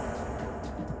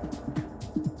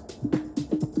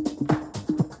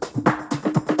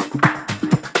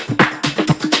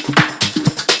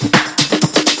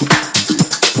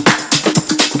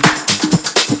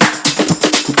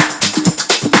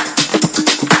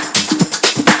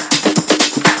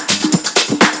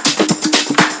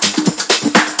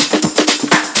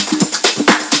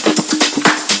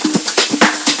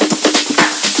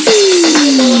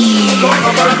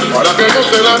 Para que no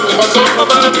se la rumba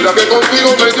mira que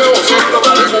contigo me llevo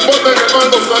en un bote que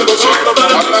mando salgo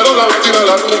aclaro la vecina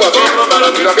la rumba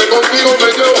mira que contigo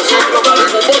me llevo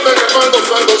en un bote que mando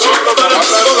salgo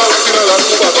aclaro la vecina la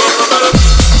rumba.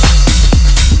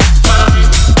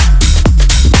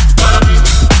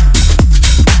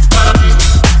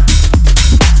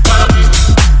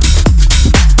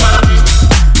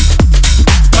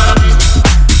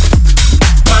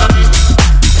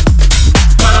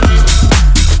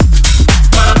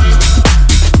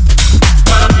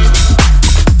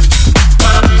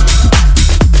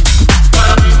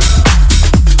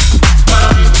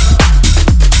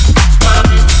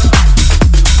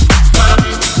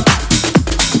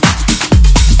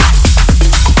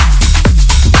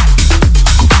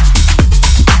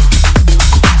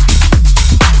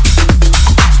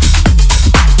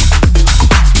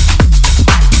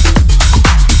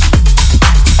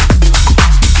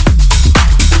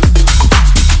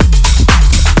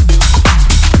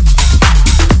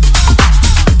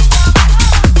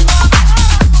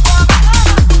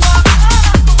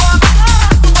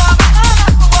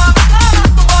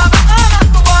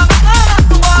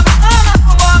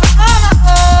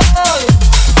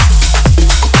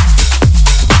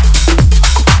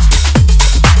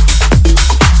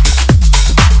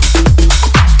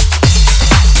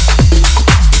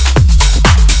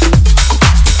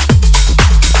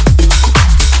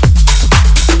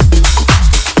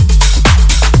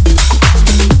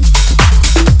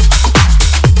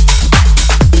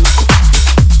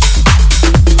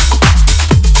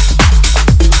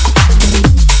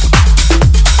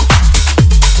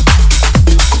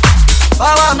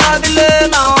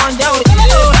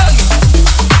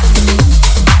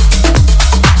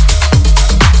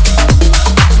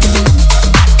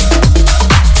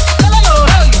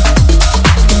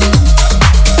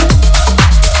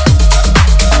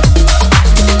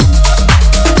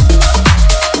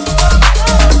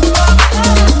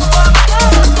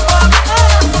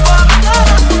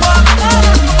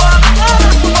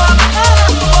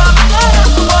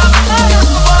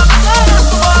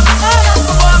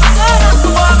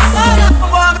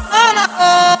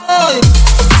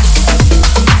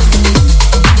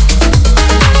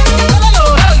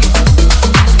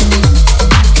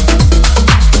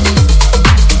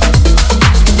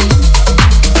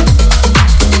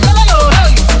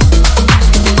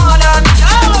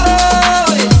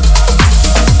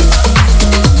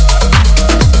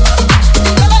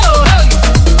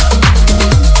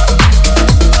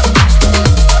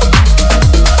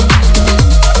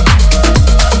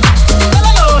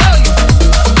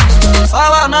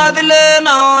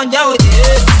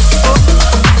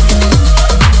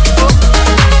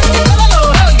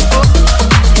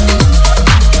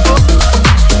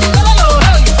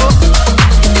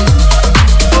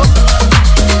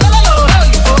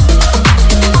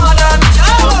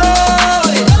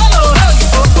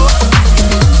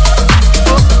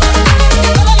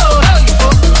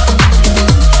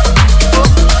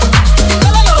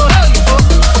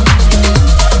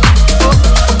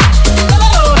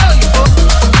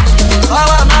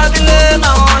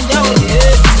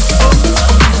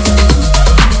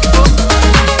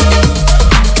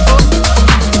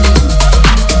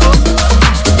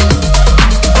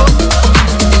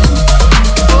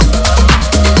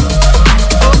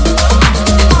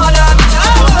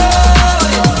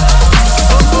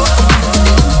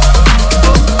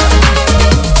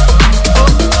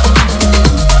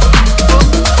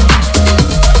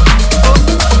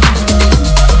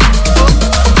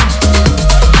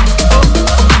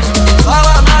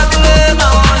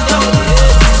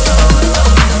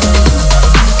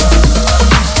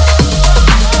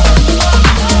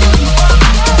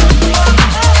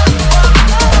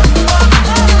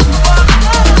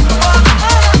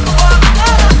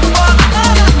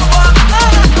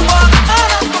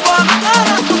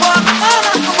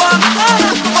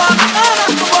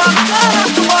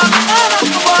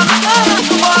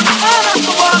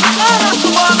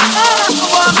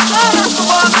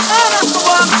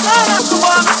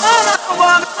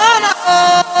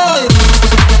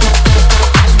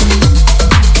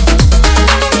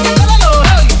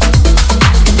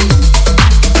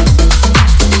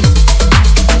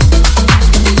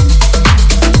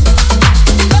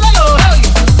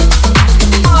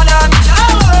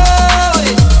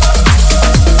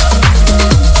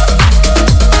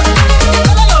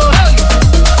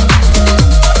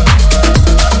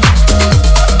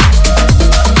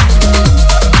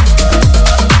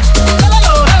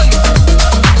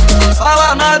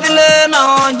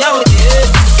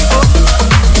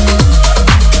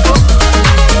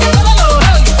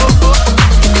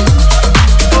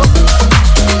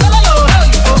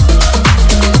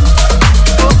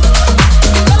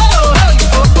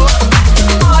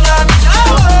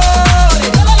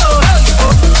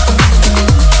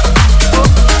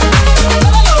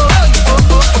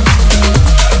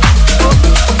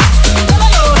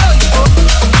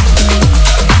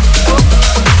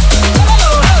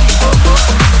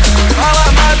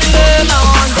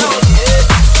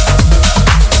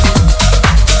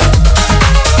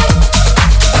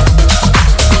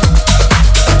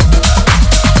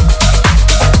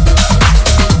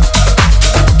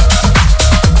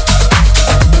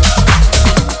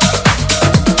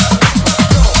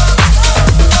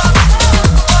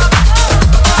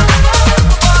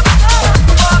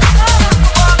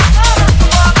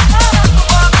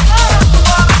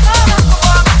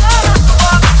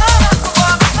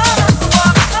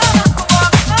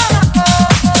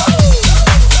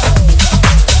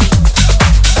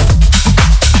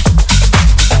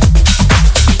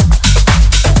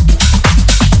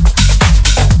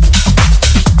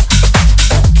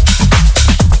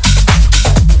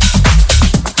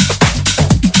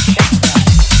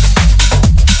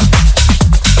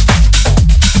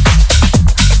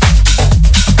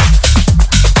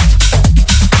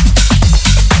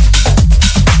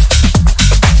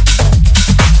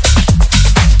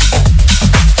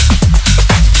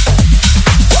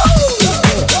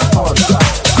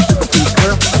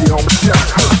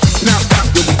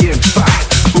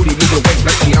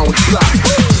 fly.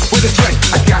 With a drink,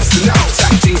 I got to know.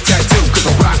 Tattoo, tattoo, cause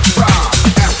I rock, rock.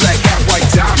 Half black, half white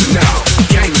diamond now.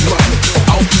 Gang money,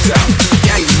 opened up.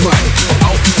 Gang money,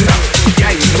 opened up.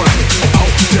 Gang money,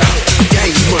 opened up.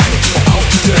 Gang money,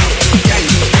 opened up. Gang,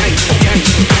 gang, gang,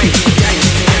 gang, gang, gang,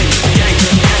 gang,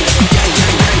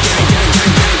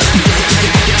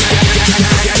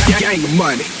 gang, gang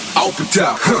money, opened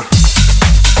up, huh?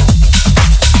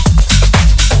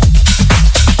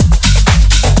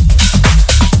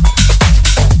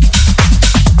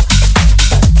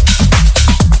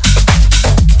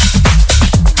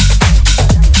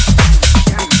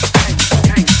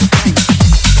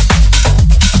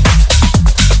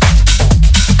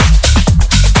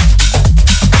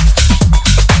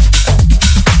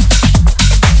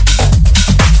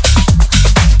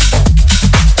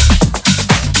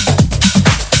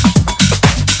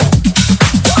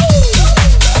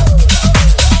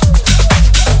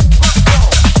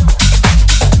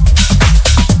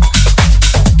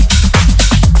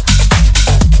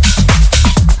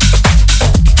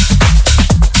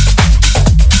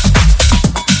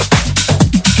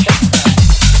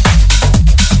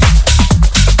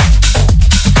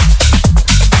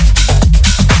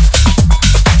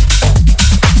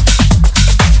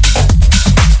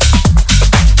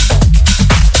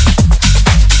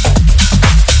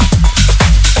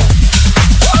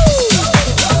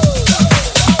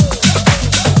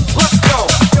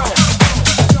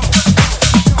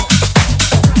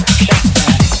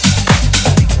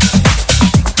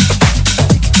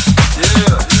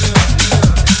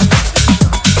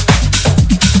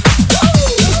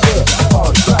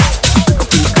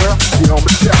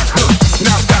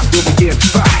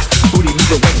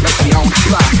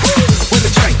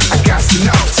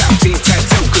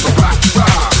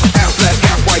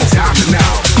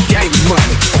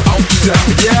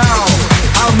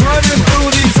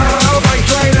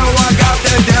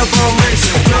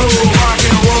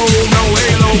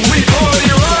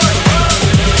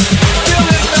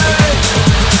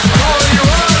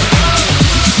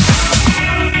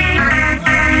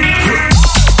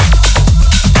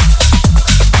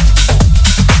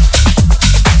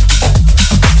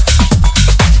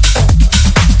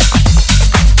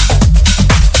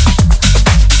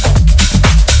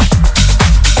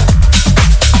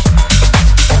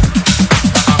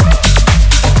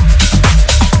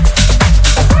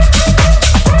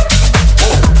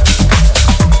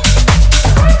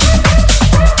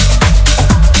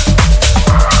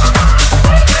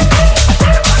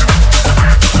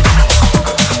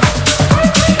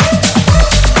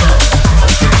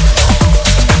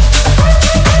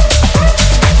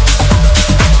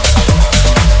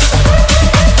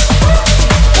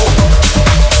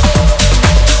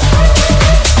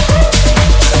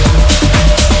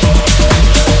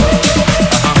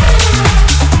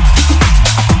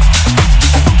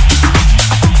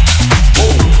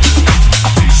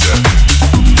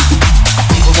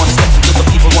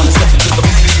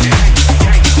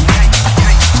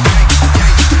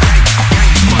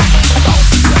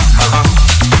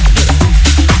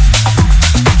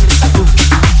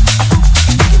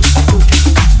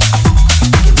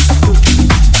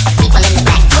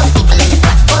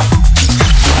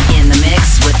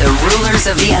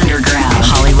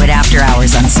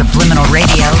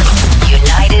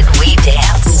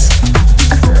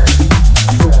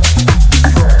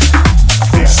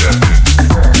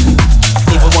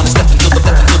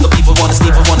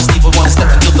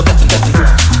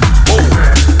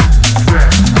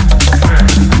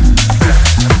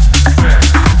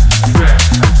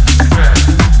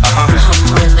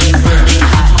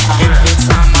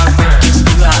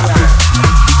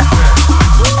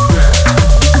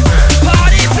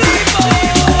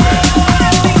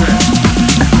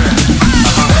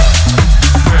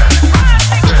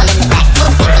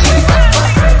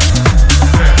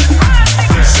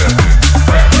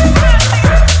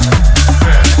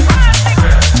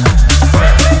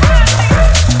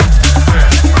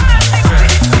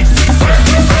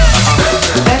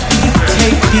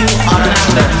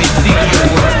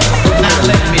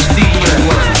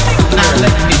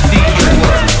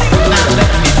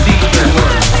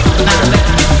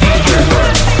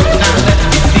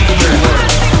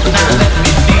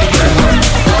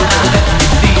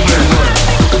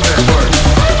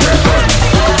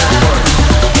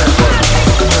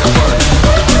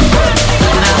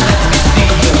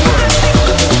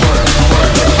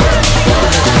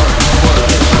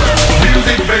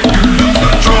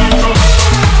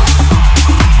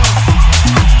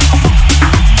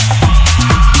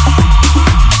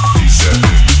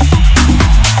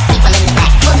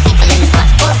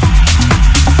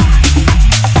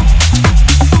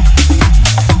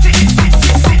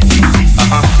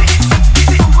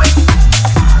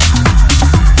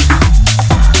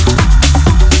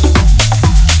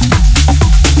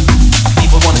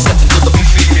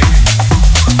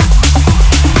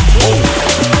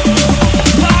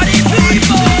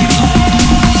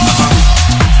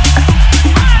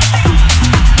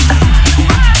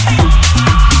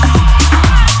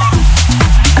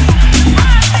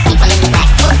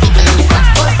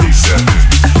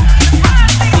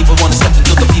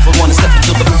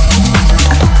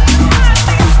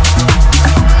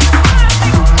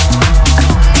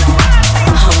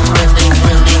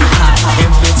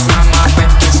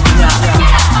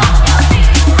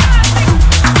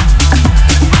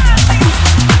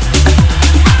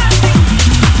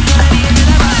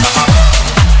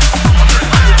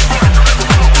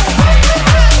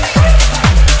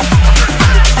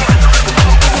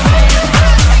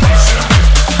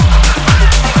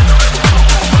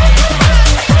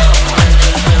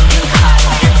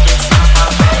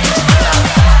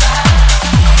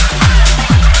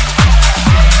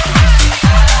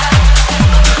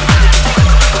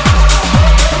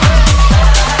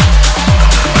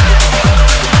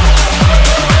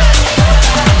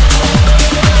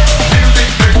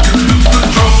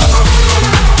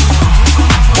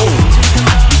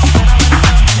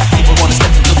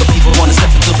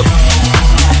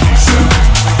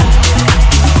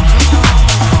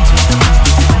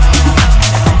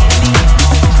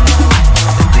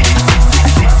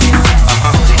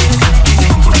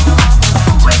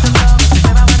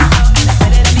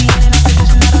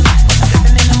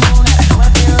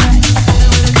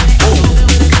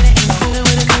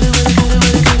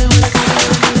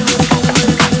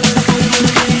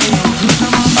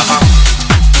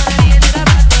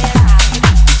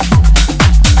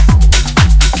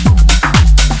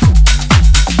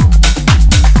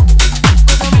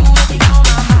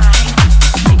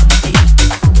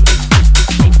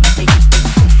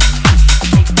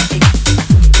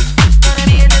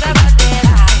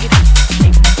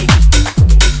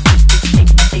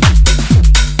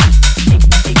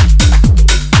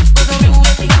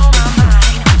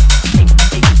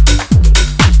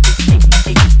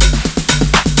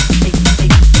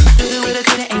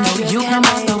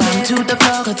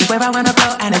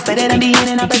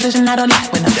 position I don't like.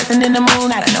 When I'm dancing in the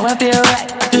moonlight, I know I feel right.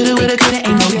 Do the with a good,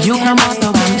 ain't no you no more. So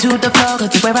I'm to the floor,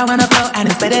 cause it's where I wanna go. And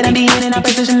it's better than being in a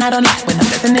position I don't like. When I'm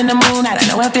dancing in the moonlight, I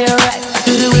know I feel right.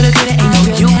 Do the with a good, ain't no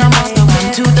you no more. So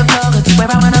I'm to the floor, cause it's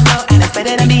where I wanna go. And it's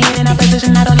better than being in a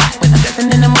position I don't like. When I'm dancing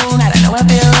in the moonlight, I know I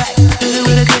feel right. Do the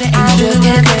with a good, ain't no you no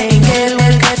more.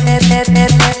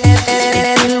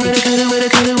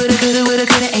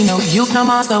 Ain't no you no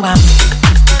more, so I'm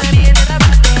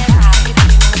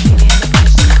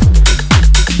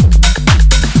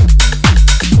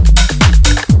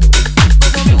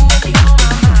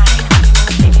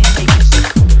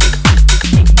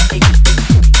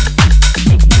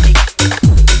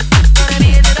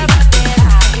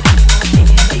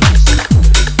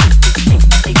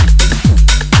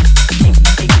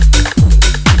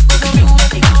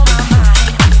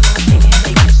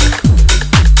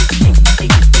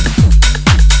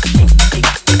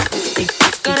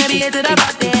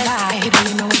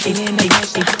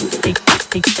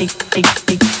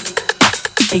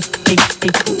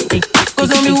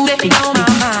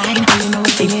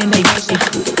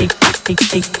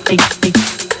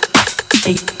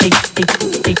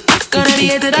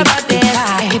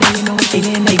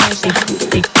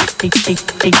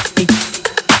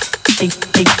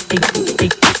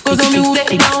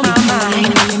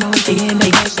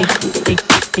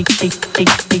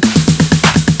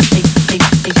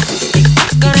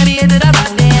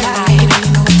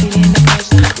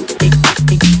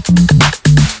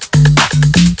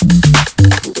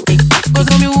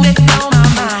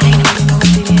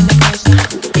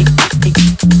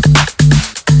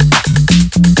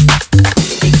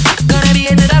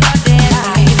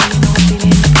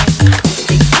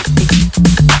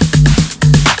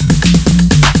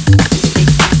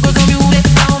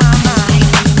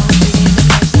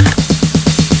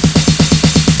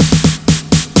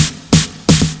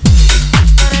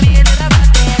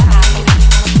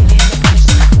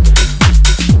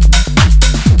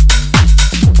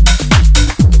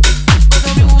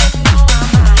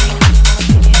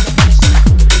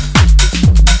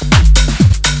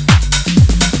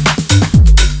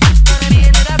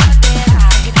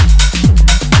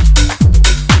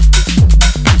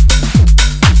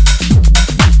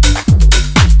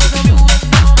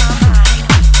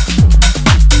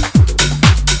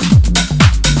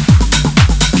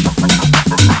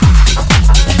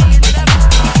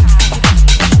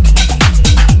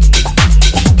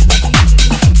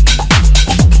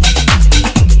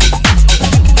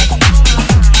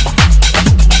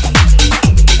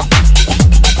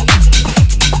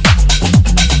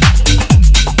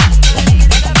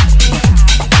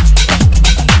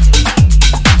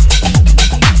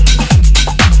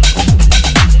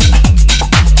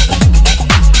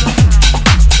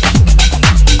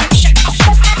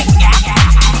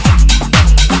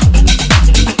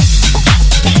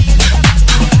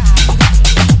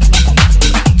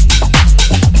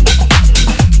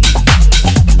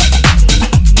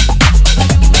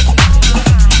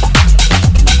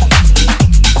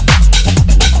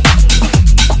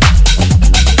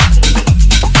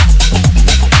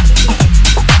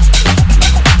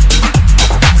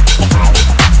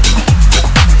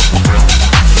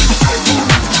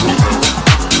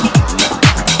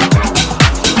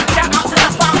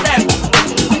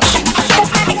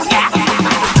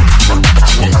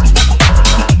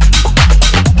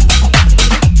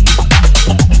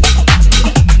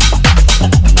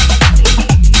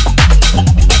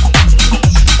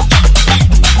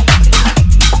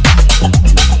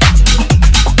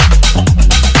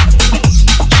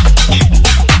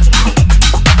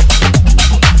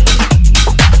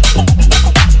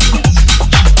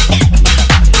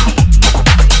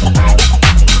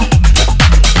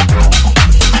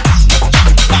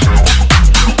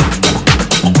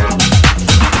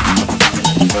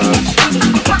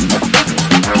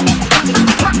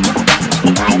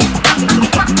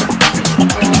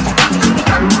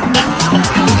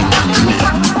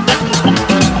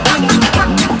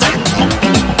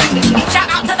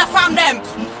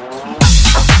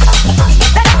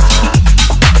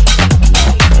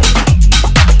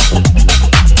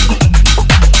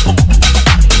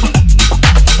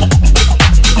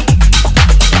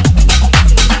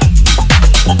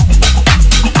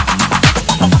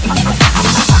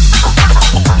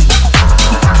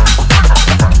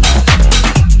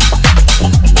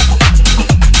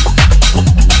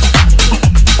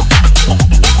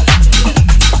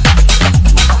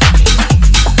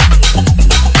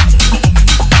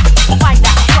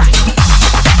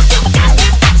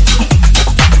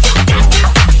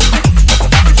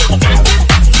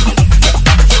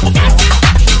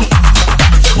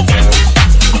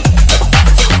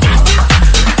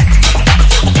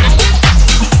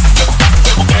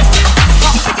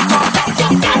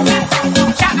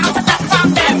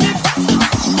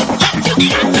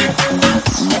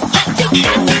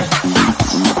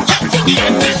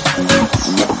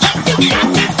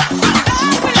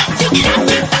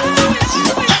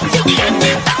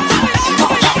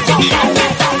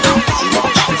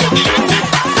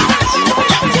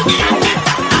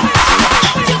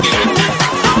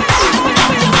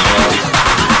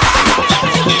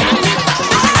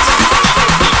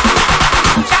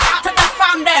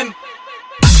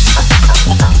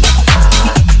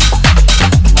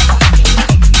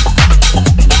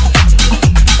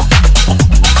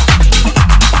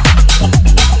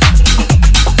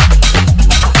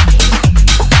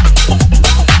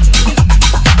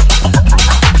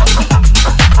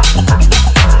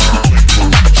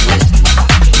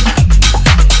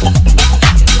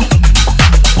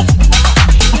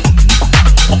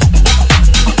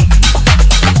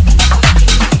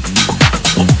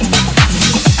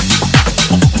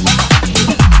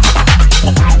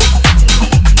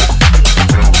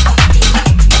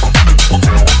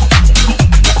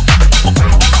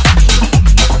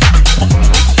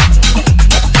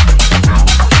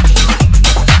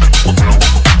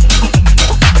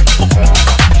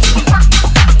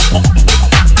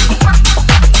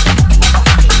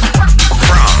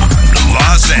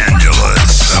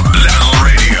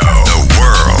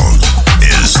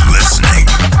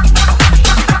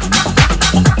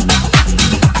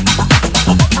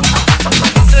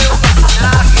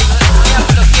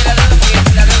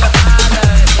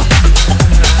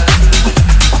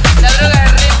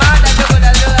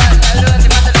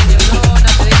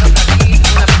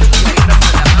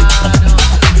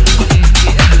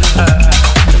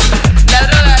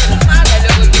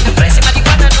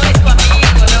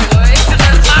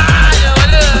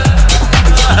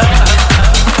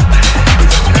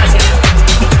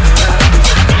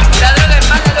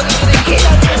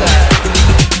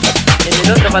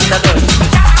pantalón.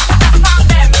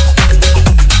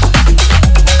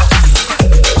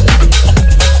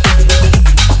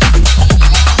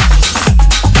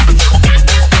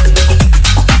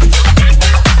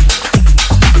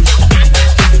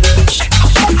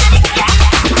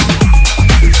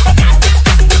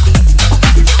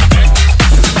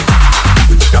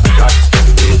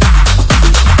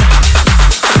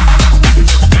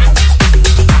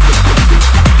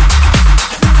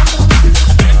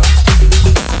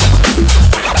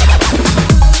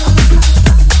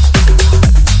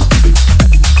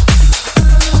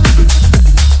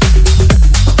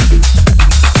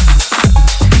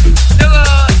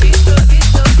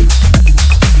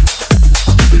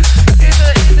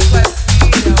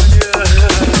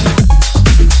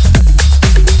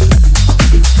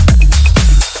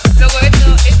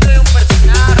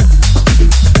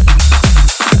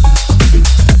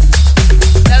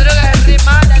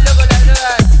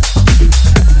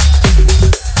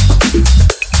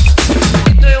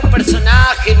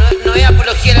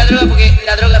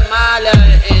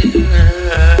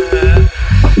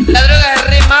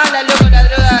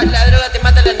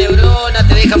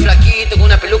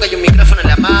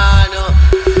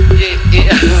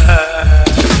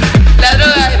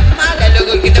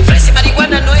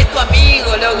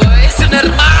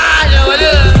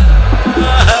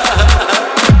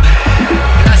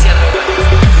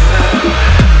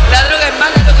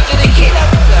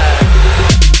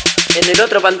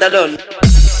 Pantalón.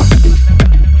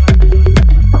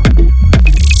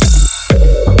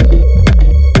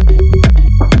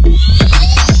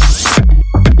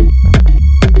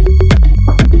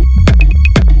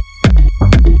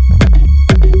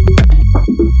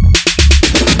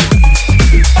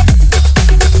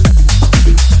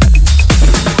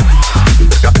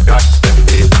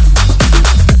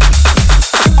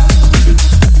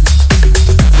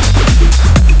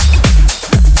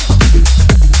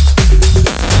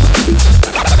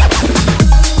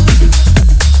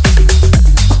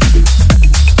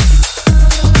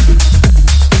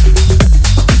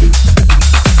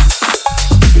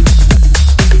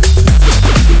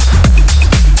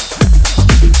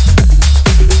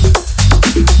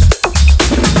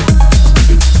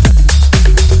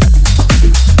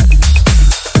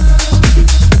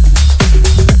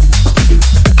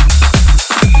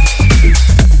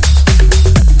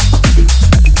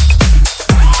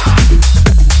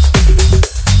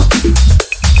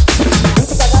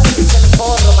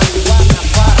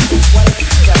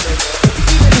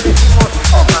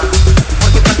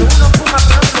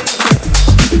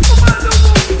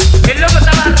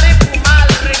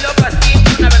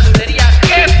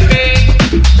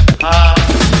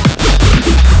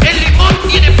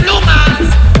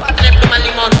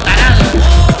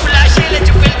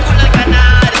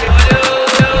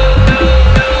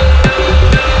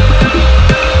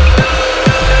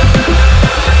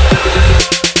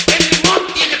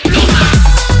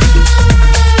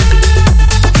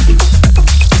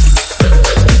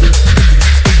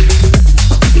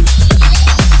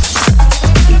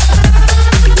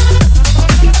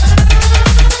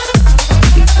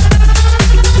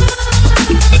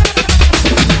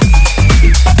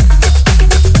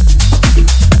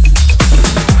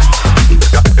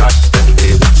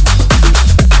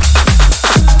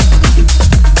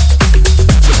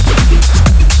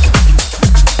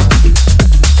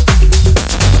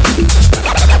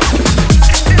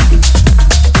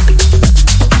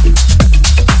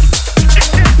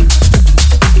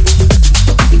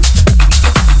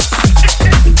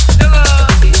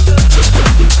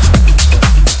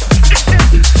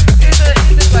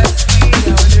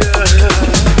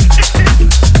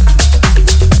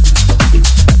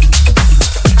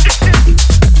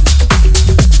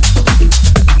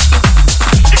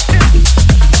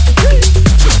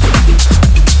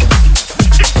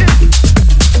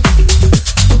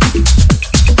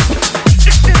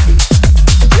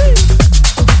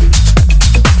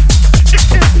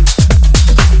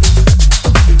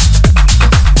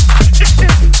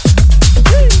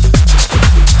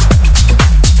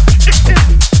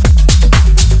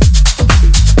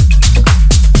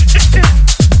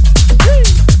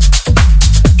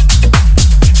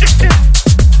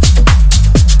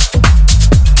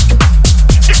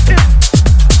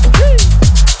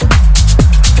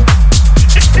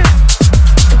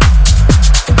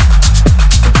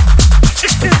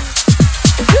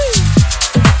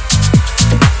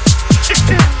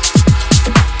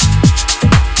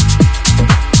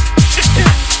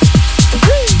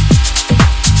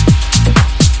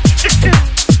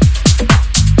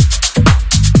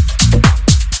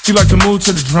 You like to move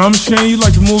to the drum machine? You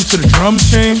like to move to the drum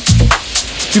machine?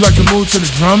 You like to move to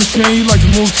the drum machine, you like to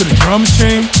move to the drum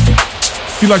machine.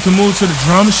 You like to move to the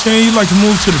drum machine, you like to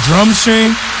move to the drum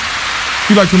machine.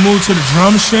 You like to move to the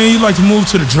drum machine, you like to move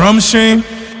to the drum machine.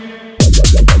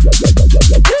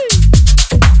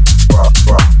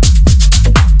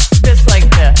 Just like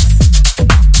this.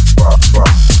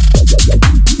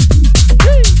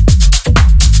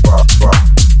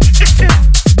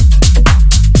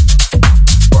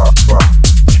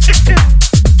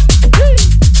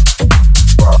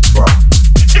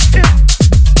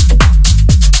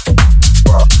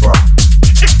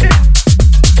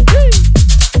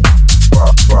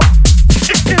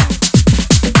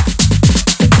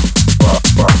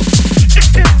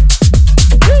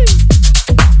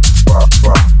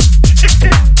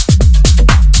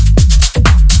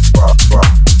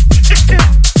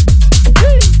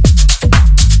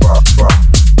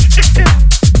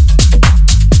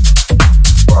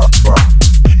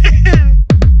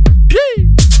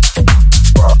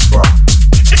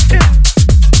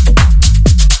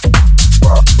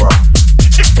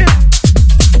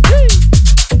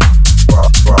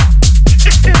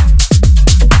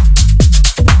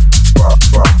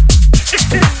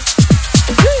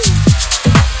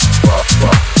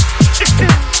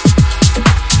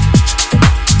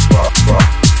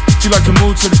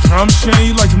 Drum machine,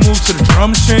 you like to move to the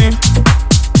drum machine.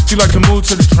 You like to move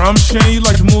to the drum machine, you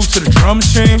like to move to the drum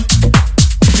machine.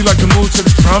 You like to move to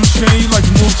the drum machine, you like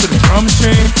to move to the drum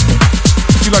machine.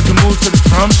 You like to move to the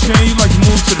drum machine, you like to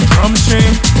move to the drum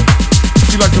machine.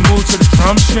 You like to move to the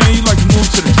drum machine, you like to move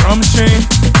to the drum machine.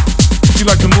 You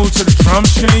like to move to the drum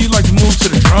machine, you like to move to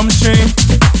the drum machine.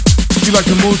 You like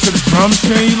to move to the drum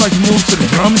machine, you like to move to the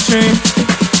drum machine.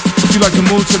 You like to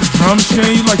move to the drum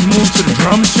machine, you like to move to the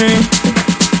drum machine.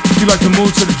 You like to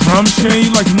move to the drum machine,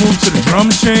 you like to move to the drum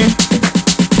machine.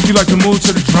 You like to move to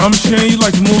the drum machine, you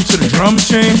like to move to the drum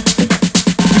machine.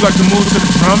 You like to move to the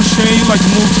drum machine, you like to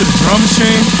move to the drum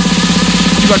machine.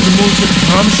 You like to move to the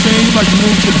drum machine, you like to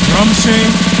move to the drum machine.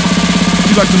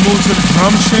 You like to move to the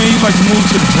drum machine, you like to move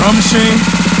to the drum machine.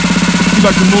 You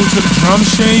like to move to the drum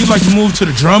machine, you like to move to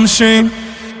the drum machine.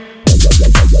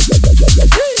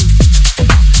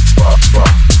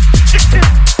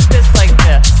 Just like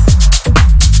this.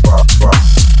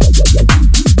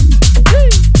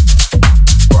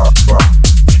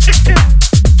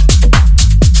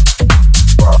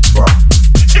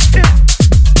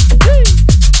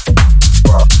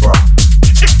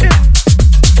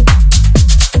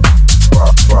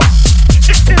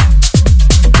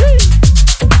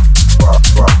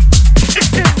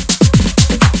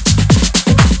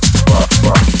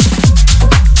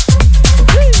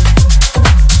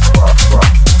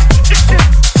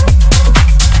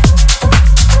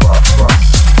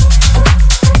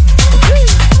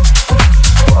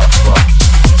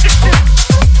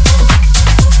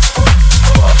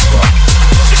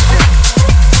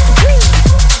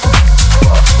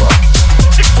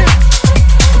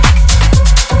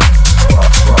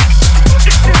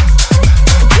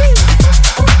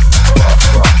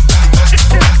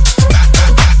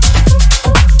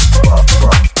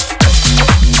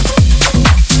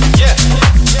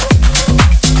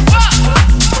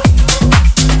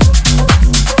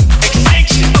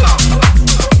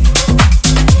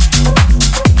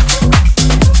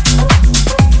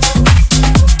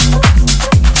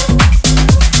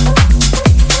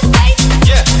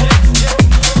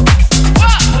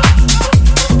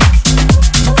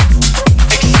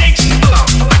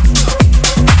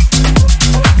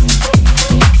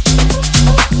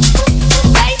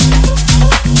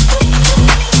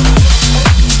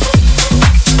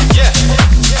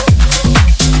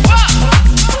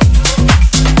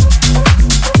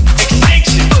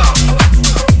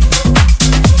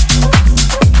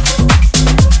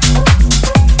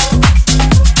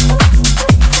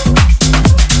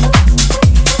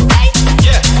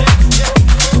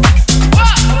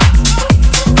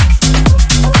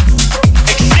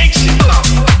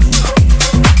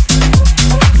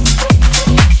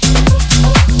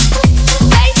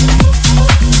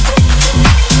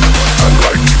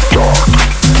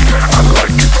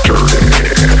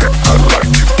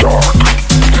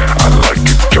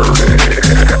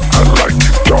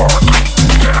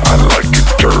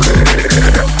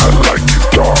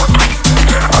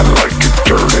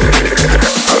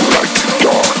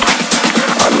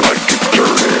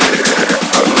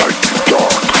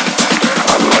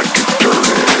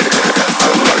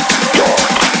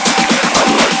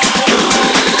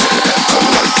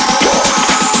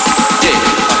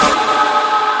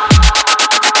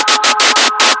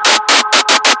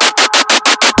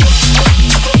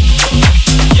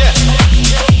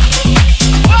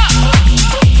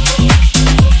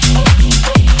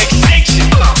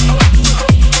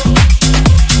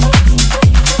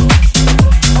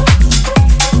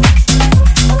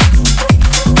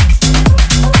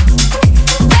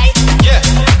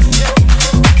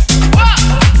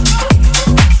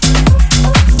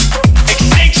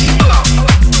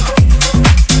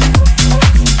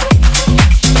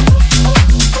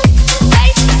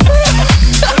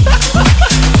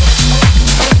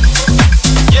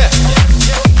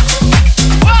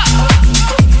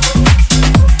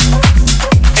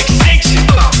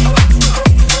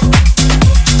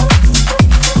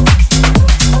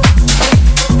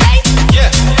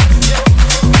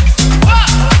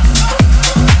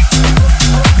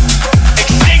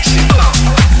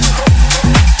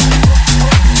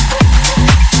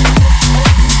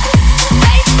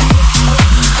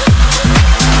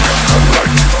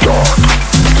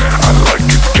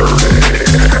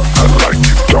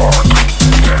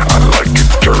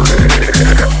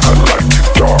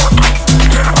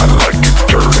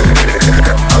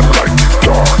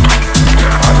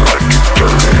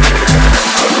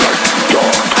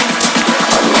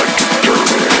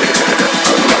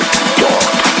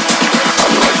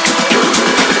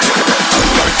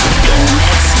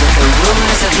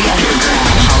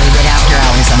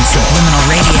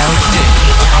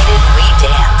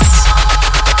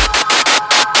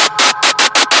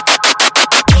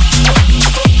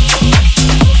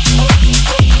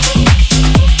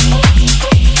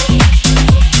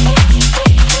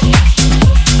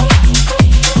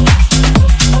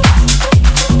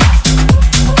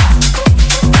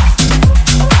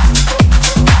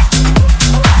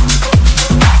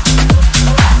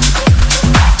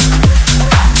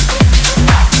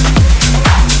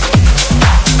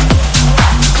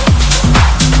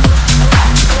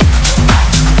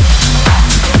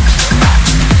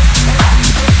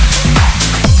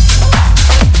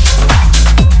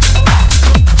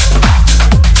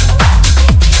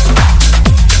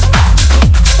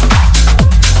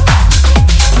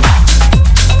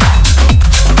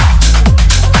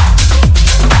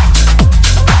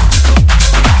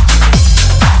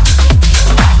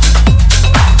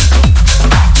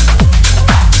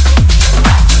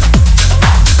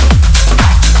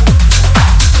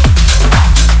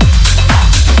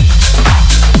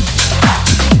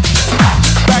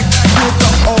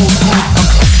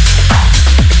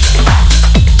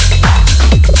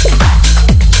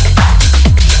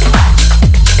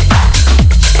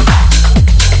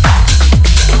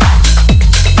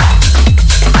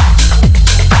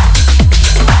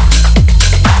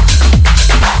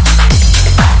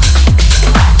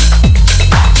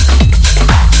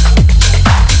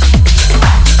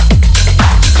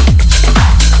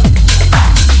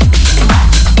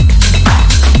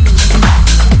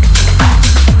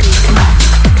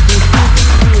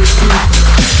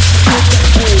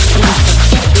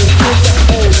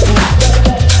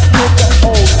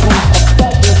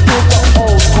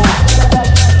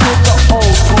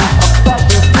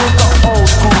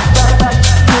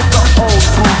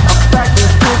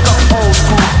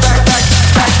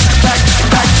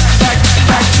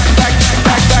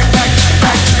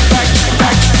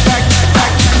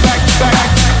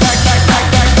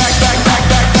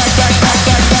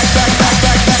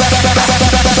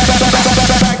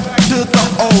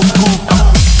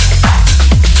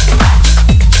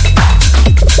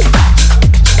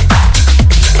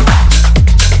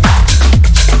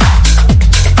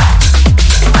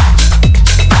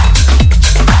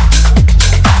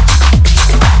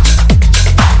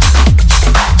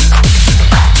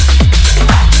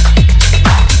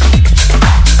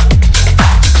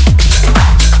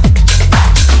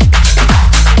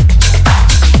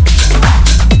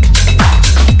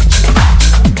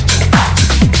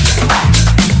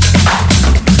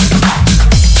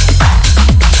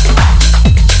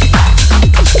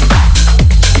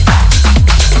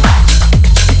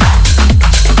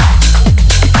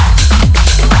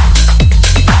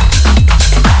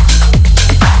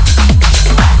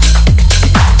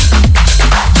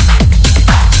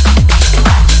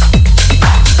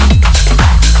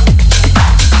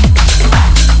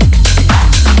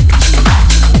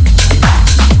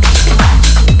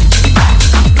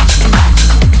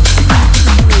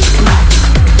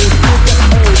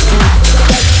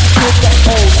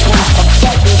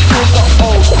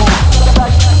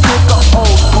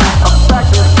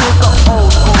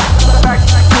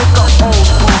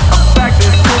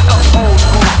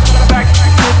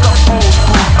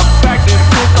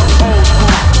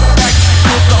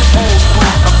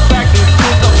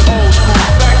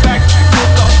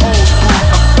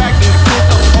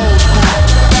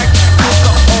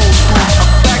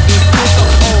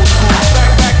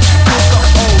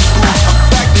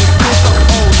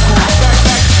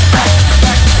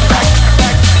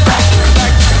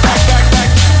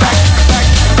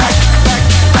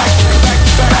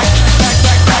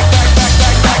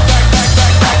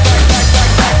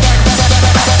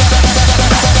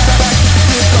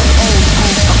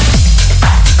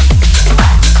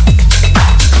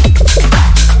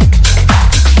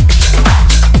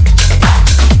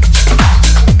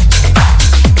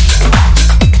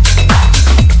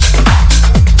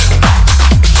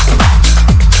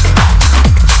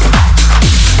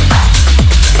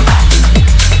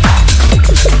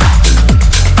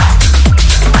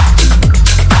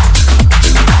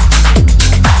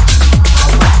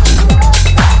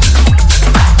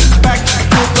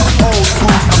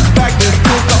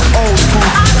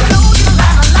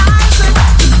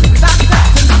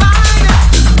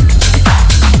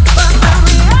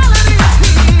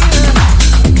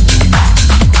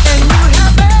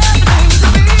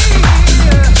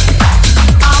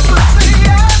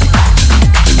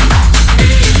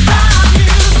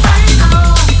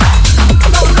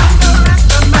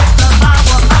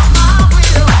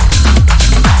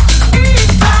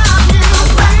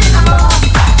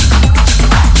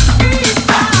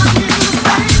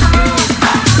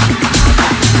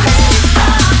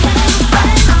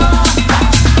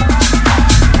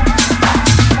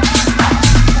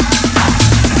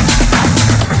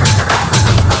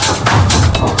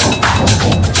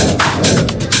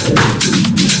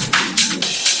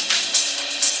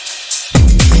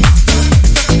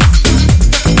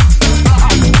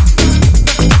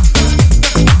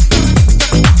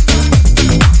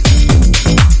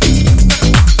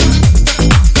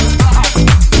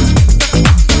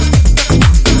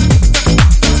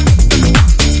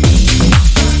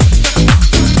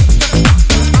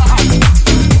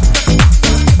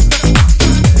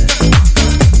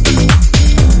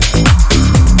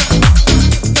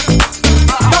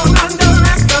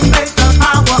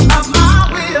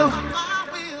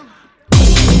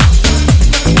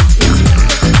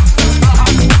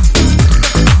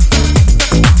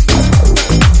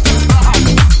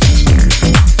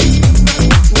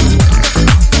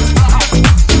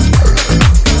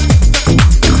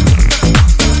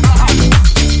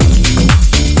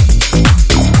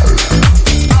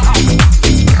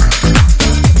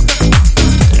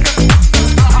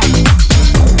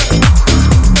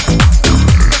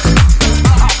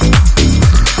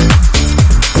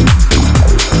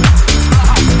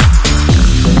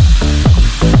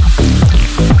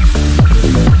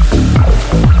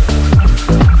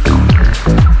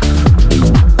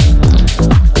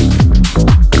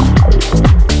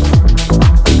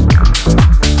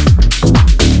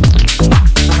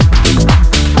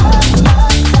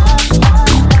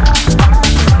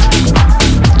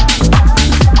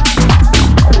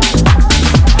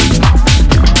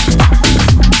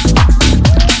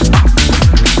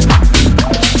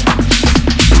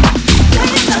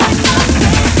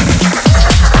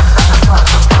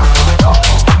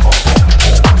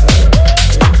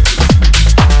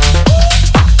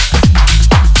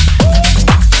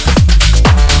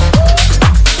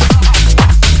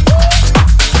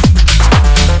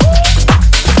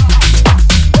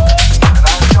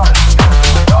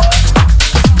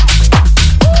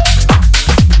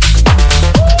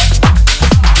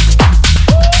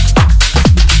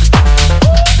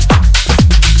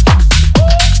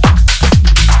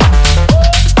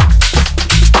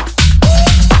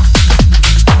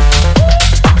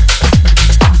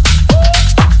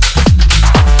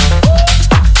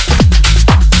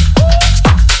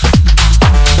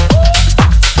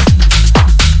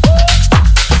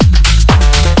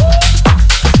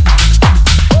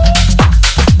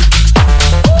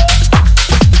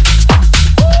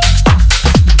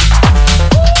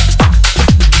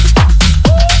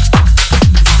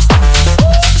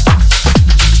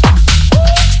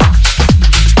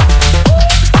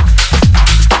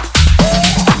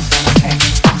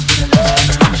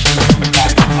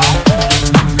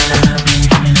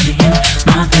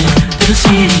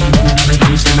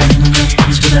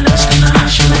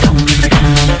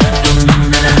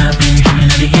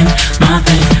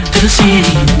 city.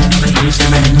 Nobody is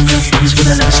staring in your face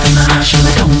with a lust in my eyes. Sure,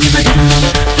 I don't give a damn.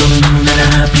 Don't know that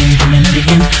I've been doing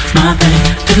everything my way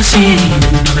to the city.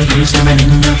 Nobody is staring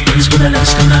in your face with a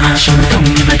lust in my eyes. Sure, I don't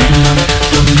give a damn.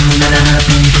 Don't know that I've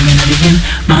been doing everything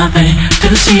my way to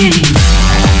the city.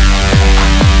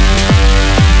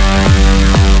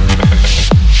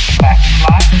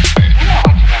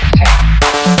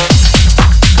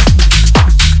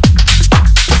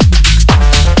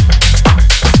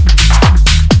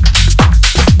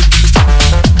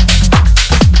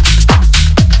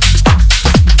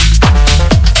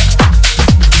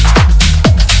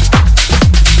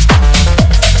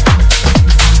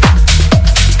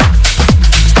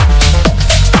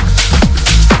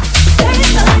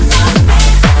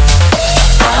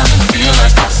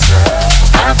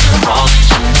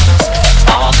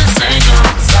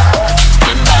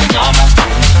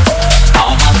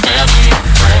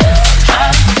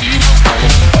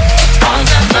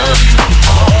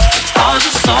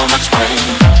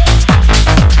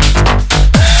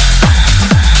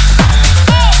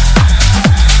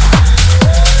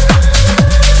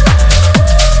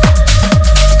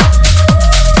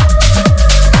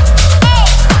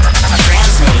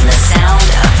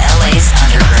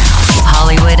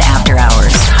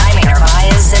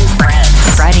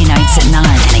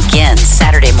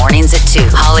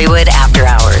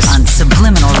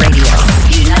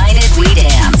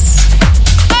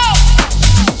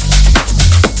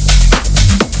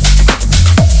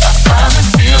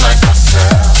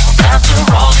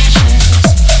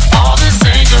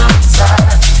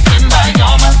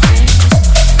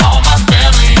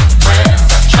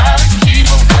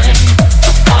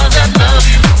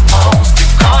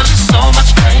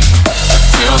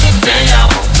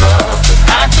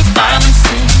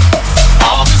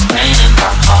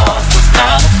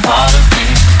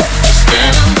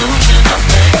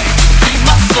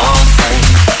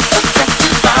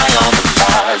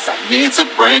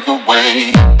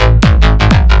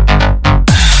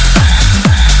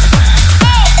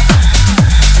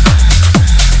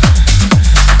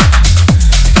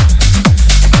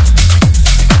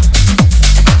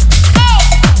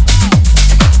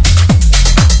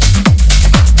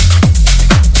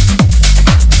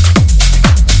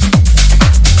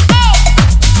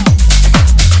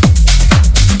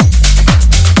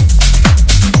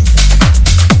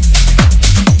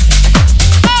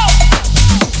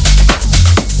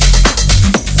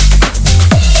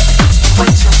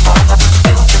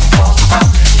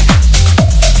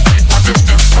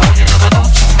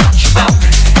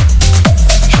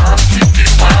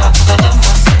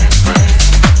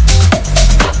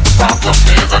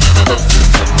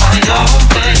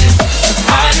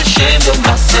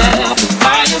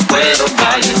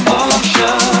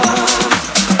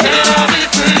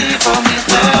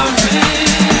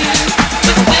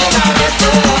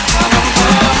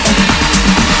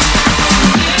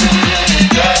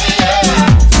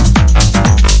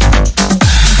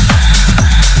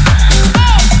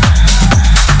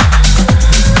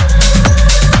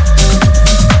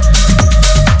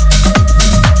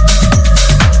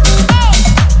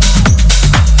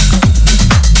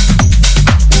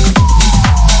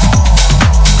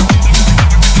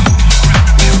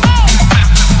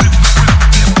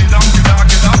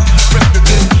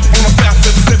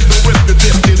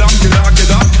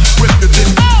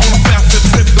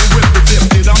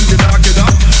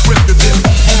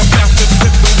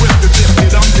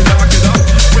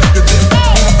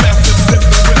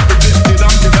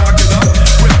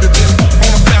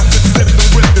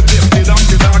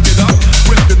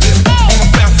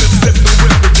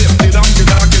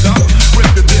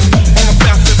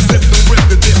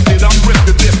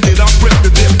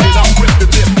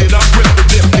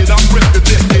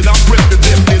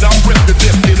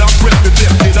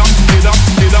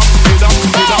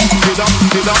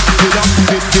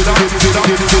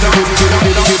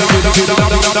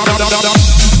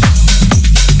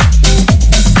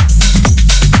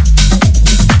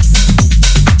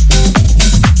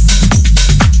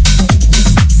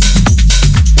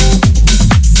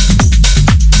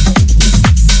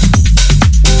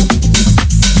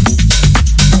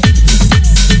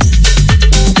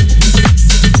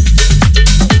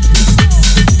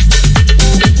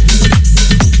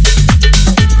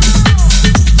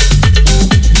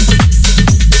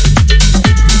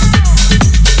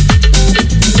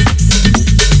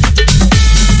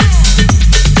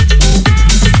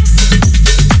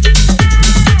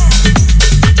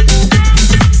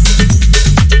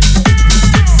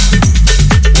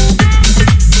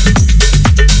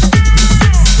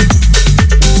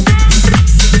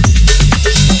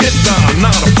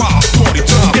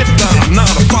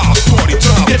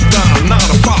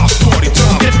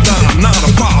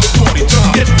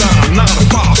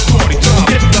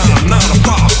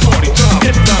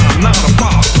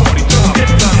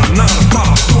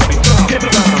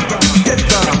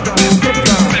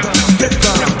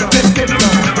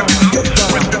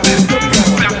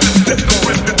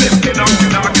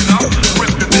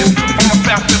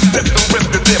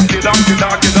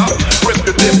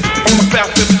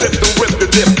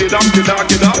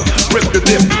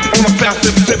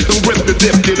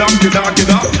 dip, get up, get out,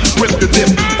 get up, with the dip.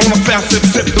 On a fast sip,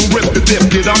 sip, then with the dip,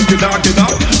 get up, get out, get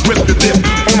up, with the dip.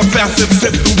 On a fast sip,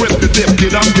 sip, then with the dip,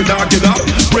 get up, get out, get up,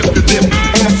 with the dip.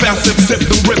 On a fast sip, sip,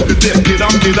 then with the dip, get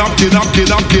up, get up, get up,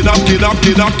 get up, get up, get up,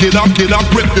 get up, get up, get up,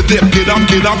 with the dip, get up,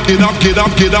 get up, get up, get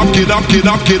up, get up, get up, get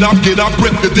up, get up, get up,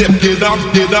 with the dip, get up,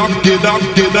 get up, get up,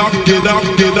 get up, get up,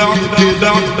 get up, get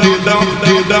up, get up,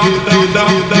 get up, get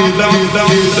up, get up, get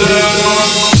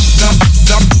up.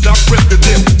 Stop with the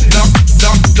dip,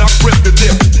 stop with the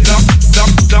dip,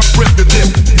 stop with the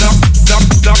dip, stop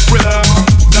with the dip,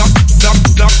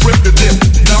 stop with the dip,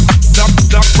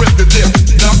 stop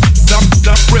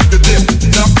with the dip,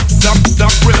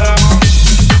 stop with the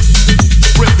dip,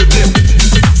 with the dip,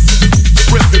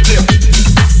 with the dip,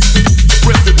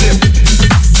 with the dip, with the dip,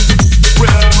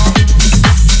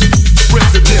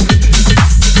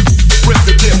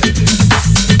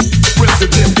 with the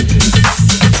dip.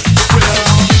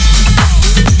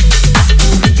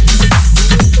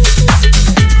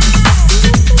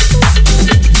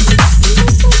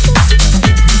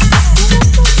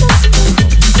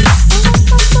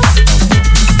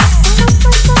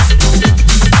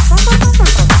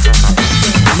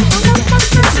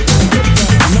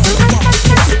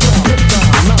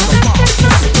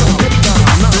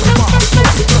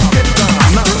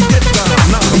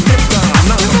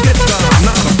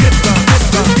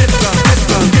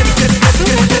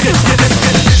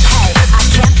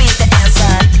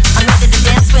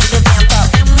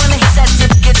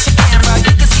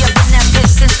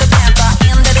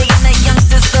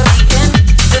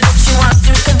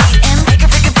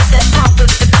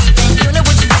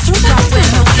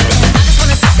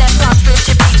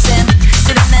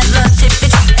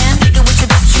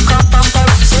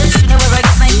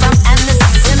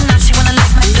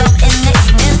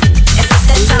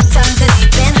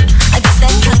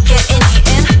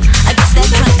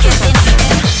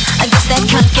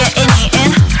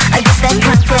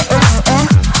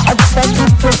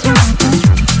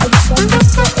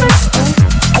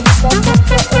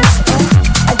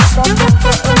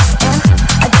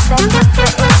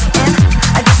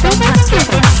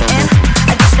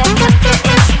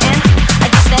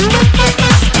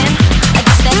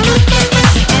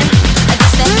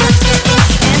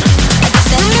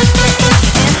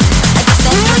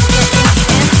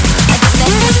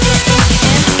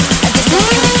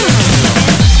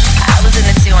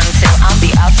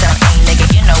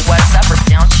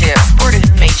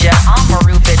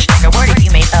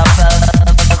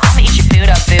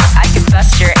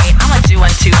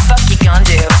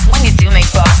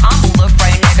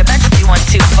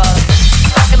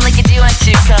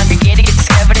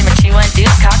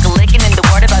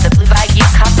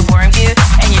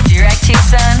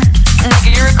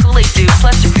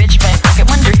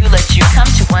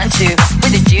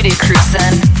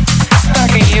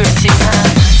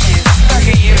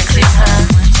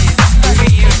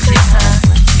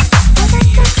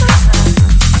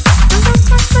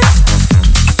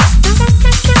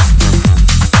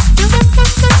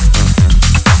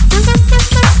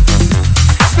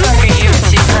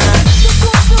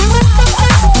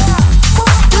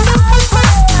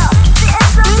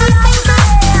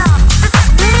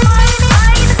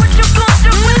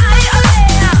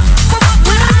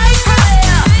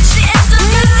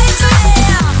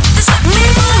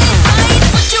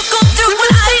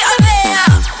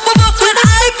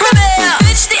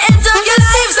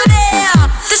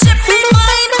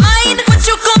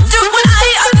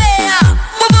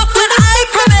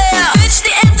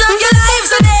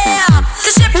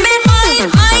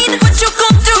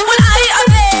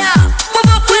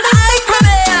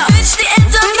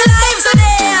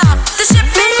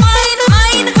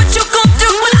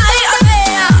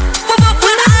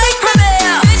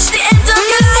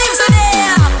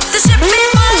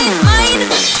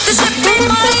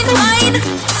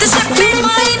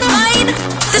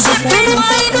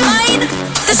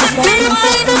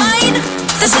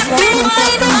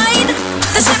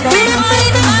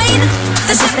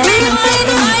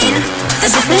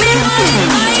 This is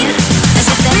mine.